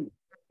 Because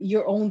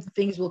your own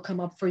things will come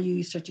up for you.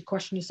 You start to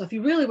question yourself.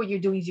 What you're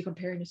doing is you're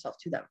comparing yourself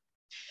to them.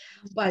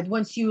 But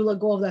once you let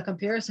go of that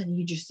comparison,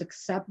 you just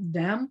accept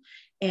them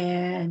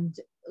and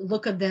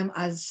look at them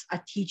as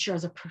a teacher,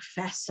 as a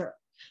professor.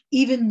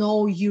 Even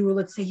though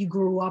let's say you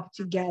grew up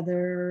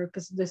together,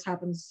 because this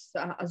happens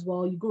as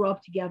well, you grew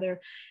up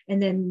together,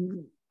 and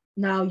then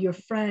now your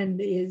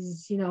friend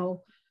is, you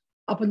know,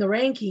 up in the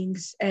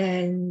rankings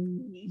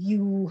and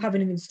you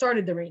haven't even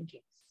started the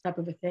rankings, type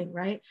of a thing,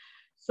 right?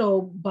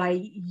 So by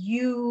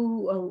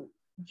you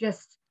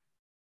just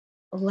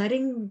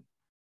letting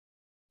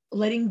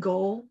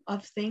go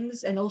of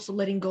things, and also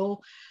letting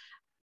go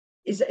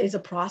is a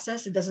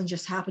process. It doesn't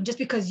just happen just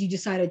because you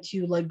decided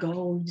to let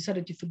go, you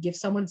decided to forgive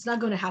someone. It's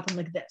not going to happen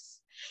like this.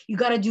 You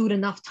got to do it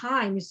enough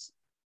times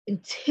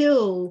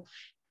until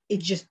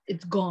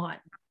it's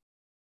gone.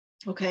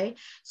 Okay,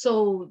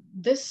 so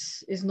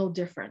this is no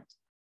different.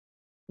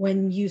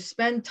 When you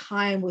spend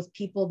time with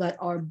people that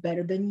are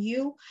better than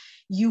you,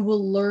 you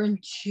will learn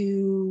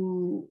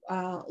to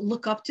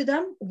look up to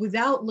them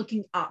without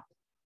looking up.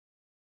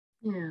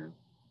 Yeah.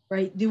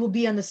 Right? They will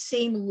be on the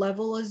same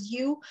level as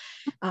you.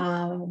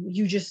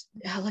 You just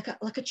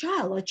like a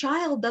child. A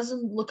child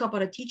doesn't look up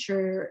at a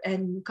teacher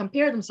and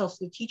compare themselves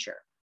to the teacher.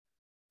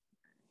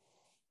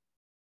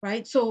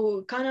 Right?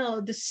 So kind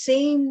of the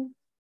same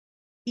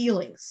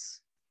feelings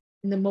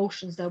and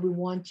emotions that we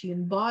want to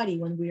embody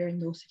when we are in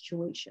those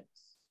situations.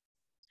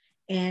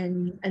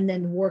 And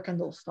then work on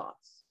those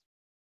thoughts.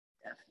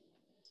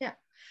 Yeah.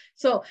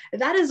 So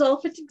that is all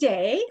for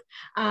today.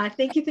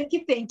 Thank you,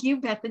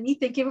 Bethany.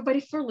 Thank you, everybody,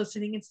 for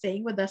listening and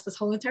staying with us this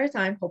whole entire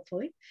time,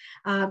 hopefully.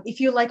 If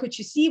you like what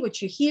you see,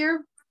 what you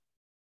hear,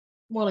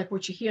 more like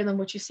what you hear than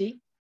what you see,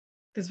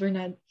 because we're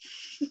not.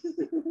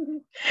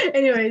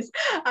 Anyways,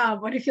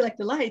 but if you like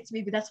the lights,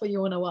 maybe that's what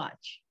you want to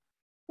watch.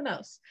 Who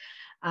knows?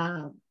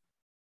 I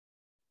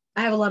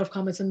have a lot of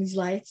comments on these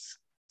lights.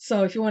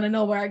 So if you want to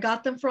know where I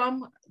got them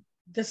from,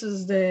 this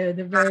is the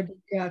very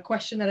big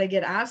question that I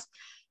get asked.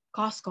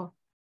 Costco.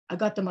 I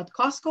got them at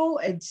Costco.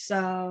 It's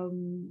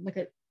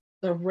like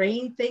the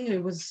rain thing.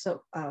 It was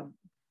a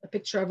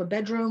picture of a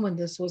bedroom, and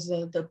this was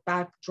the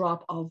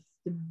backdrop of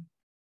the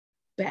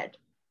bed.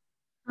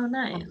 Oh,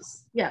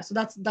 nice. Yeah, so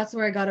that's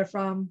where I got it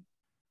from.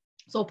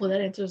 So hopefully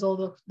that answers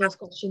all those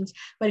questions.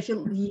 But if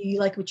you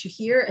like what you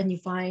hear and you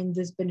find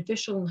this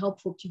beneficial and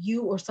helpful to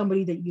you or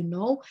somebody that you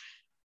know,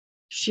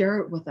 share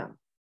it with them.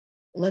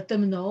 Let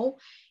them know.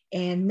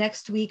 And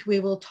next week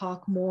we will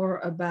talk more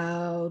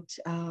about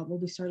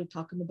what we started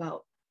talking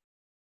about.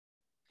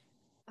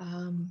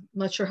 I'm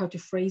not sure how to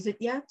phrase it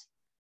yet.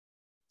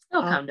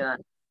 We'll come to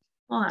it.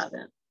 We'll have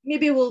it.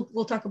 Maybe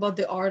we'll talk about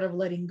the art of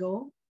letting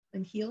go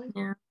and healing.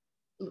 Yeah.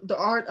 The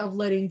art of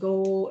letting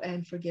go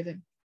and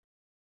forgiving.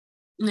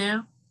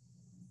 Yeah.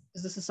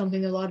 Because this is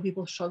something that a lot of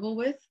people struggle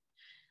with,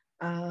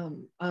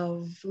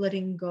 of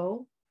letting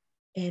go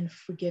and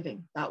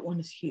forgiving. That one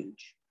is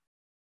huge.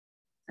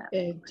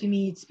 To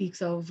me, it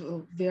speaks of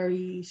a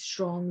very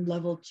strong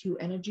level 2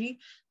 energy,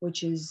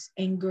 which is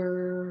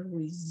anger,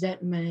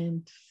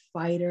 resentment,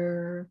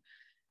 fighter,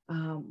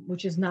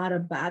 which is not a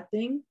bad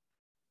thing.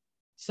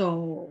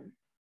 So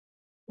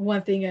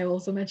one thing I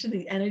also mentioned,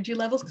 the energy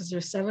levels, because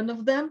there's 7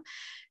 of them.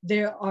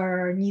 There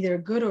are neither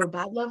good or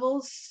bad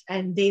levels,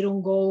 and they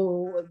don't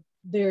go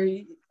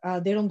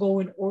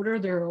in order.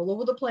 They're all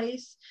over the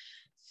place.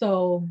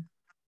 So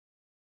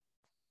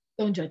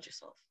don't judge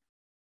yourself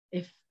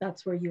if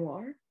that's where you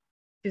are,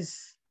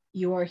 because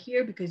you are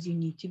here because you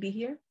need to be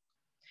here,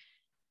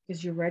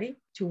 because you're ready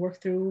to work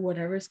through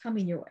whatever is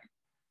coming your way.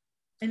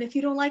 And if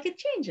you don't like it,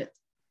 change it.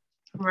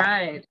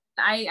 Right.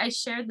 I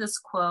shared this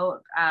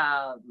quote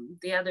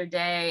the other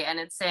day, and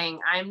it's saying,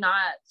 I'm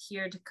not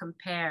here to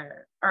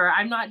compare, or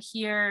I'm not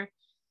here.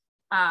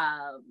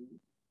 Oh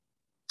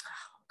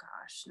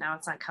gosh, now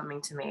it's not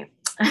coming to me.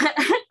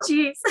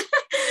 Jeez.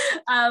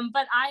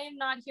 But I am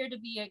not here to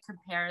be a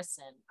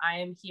comparison. I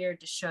am here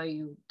to show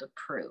you the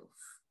proof.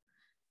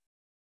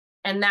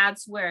 And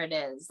that's where it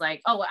is.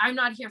 Like, oh, I'm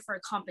not here for a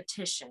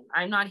competition.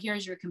 I'm not here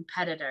as your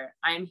competitor.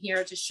 I'm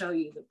here to show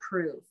you the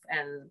proof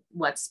and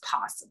what's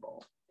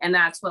possible. And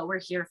that's what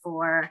we're here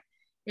for,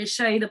 is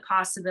show you the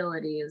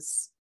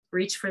possibilities.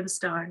 Reach for the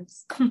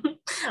stars.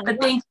 But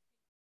thank you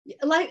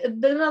Like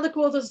another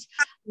quote is,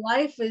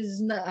 life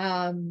is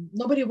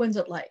nobody wins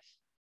at life.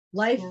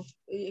 Life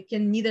it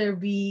can neither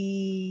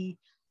be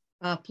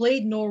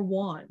played nor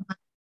won,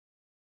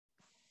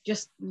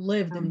 just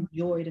lived and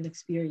enjoyed and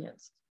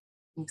experienced.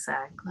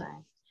 Exactly.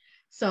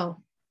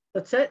 So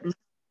that's it.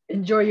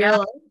 Enjoy your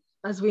life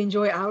as we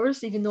enjoy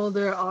ours, even though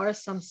there are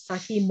some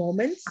sucky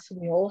moments.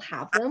 We all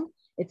have them.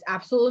 It's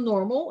absolutely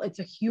normal. It's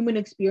a human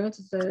experience.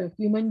 It's a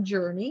human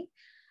journey.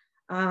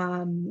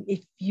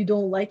 If you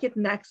don't like it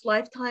next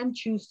lifetime,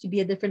 choose to be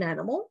a different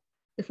animal,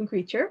 different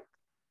creature.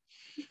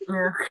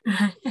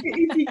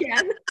 If you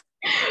can.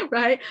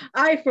 Right?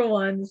 I for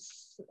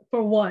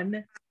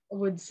one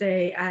would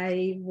say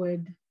I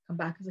would come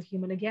back as a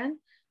human again,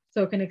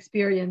 so I can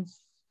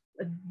experience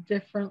a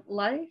different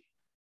life.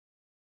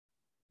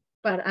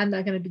 But I'm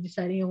not going to be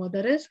deciding on what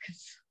that is,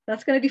 because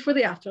that's going to be for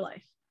the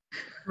afterlife.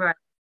 Right.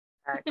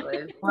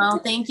 Exactly. Well,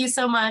 thank you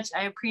so much.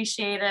 I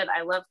appreciate it.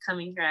 I love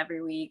coming here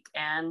every week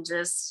and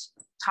just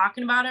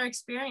talking about our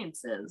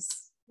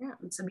experiences. Yeah.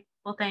 It's a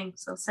beautiful thing.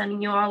 So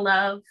sending you all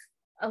love.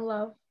 I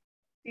love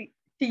to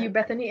you,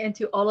 Bethany, and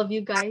to all of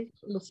you guys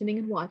listening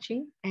and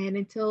watching. And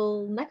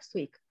until next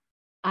week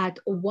at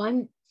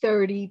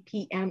 1:30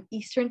 p.m.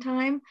 Eastern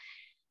Time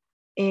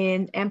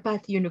in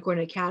Empath Unicorn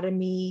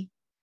Academy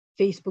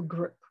Facebook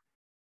group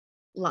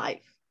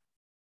live.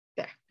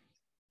 There.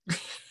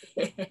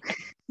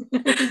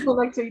 Until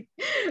next week.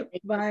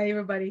 Bye,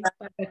 everybody.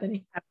 Bye,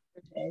 Bethany. Have a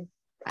good day.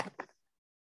 Bye.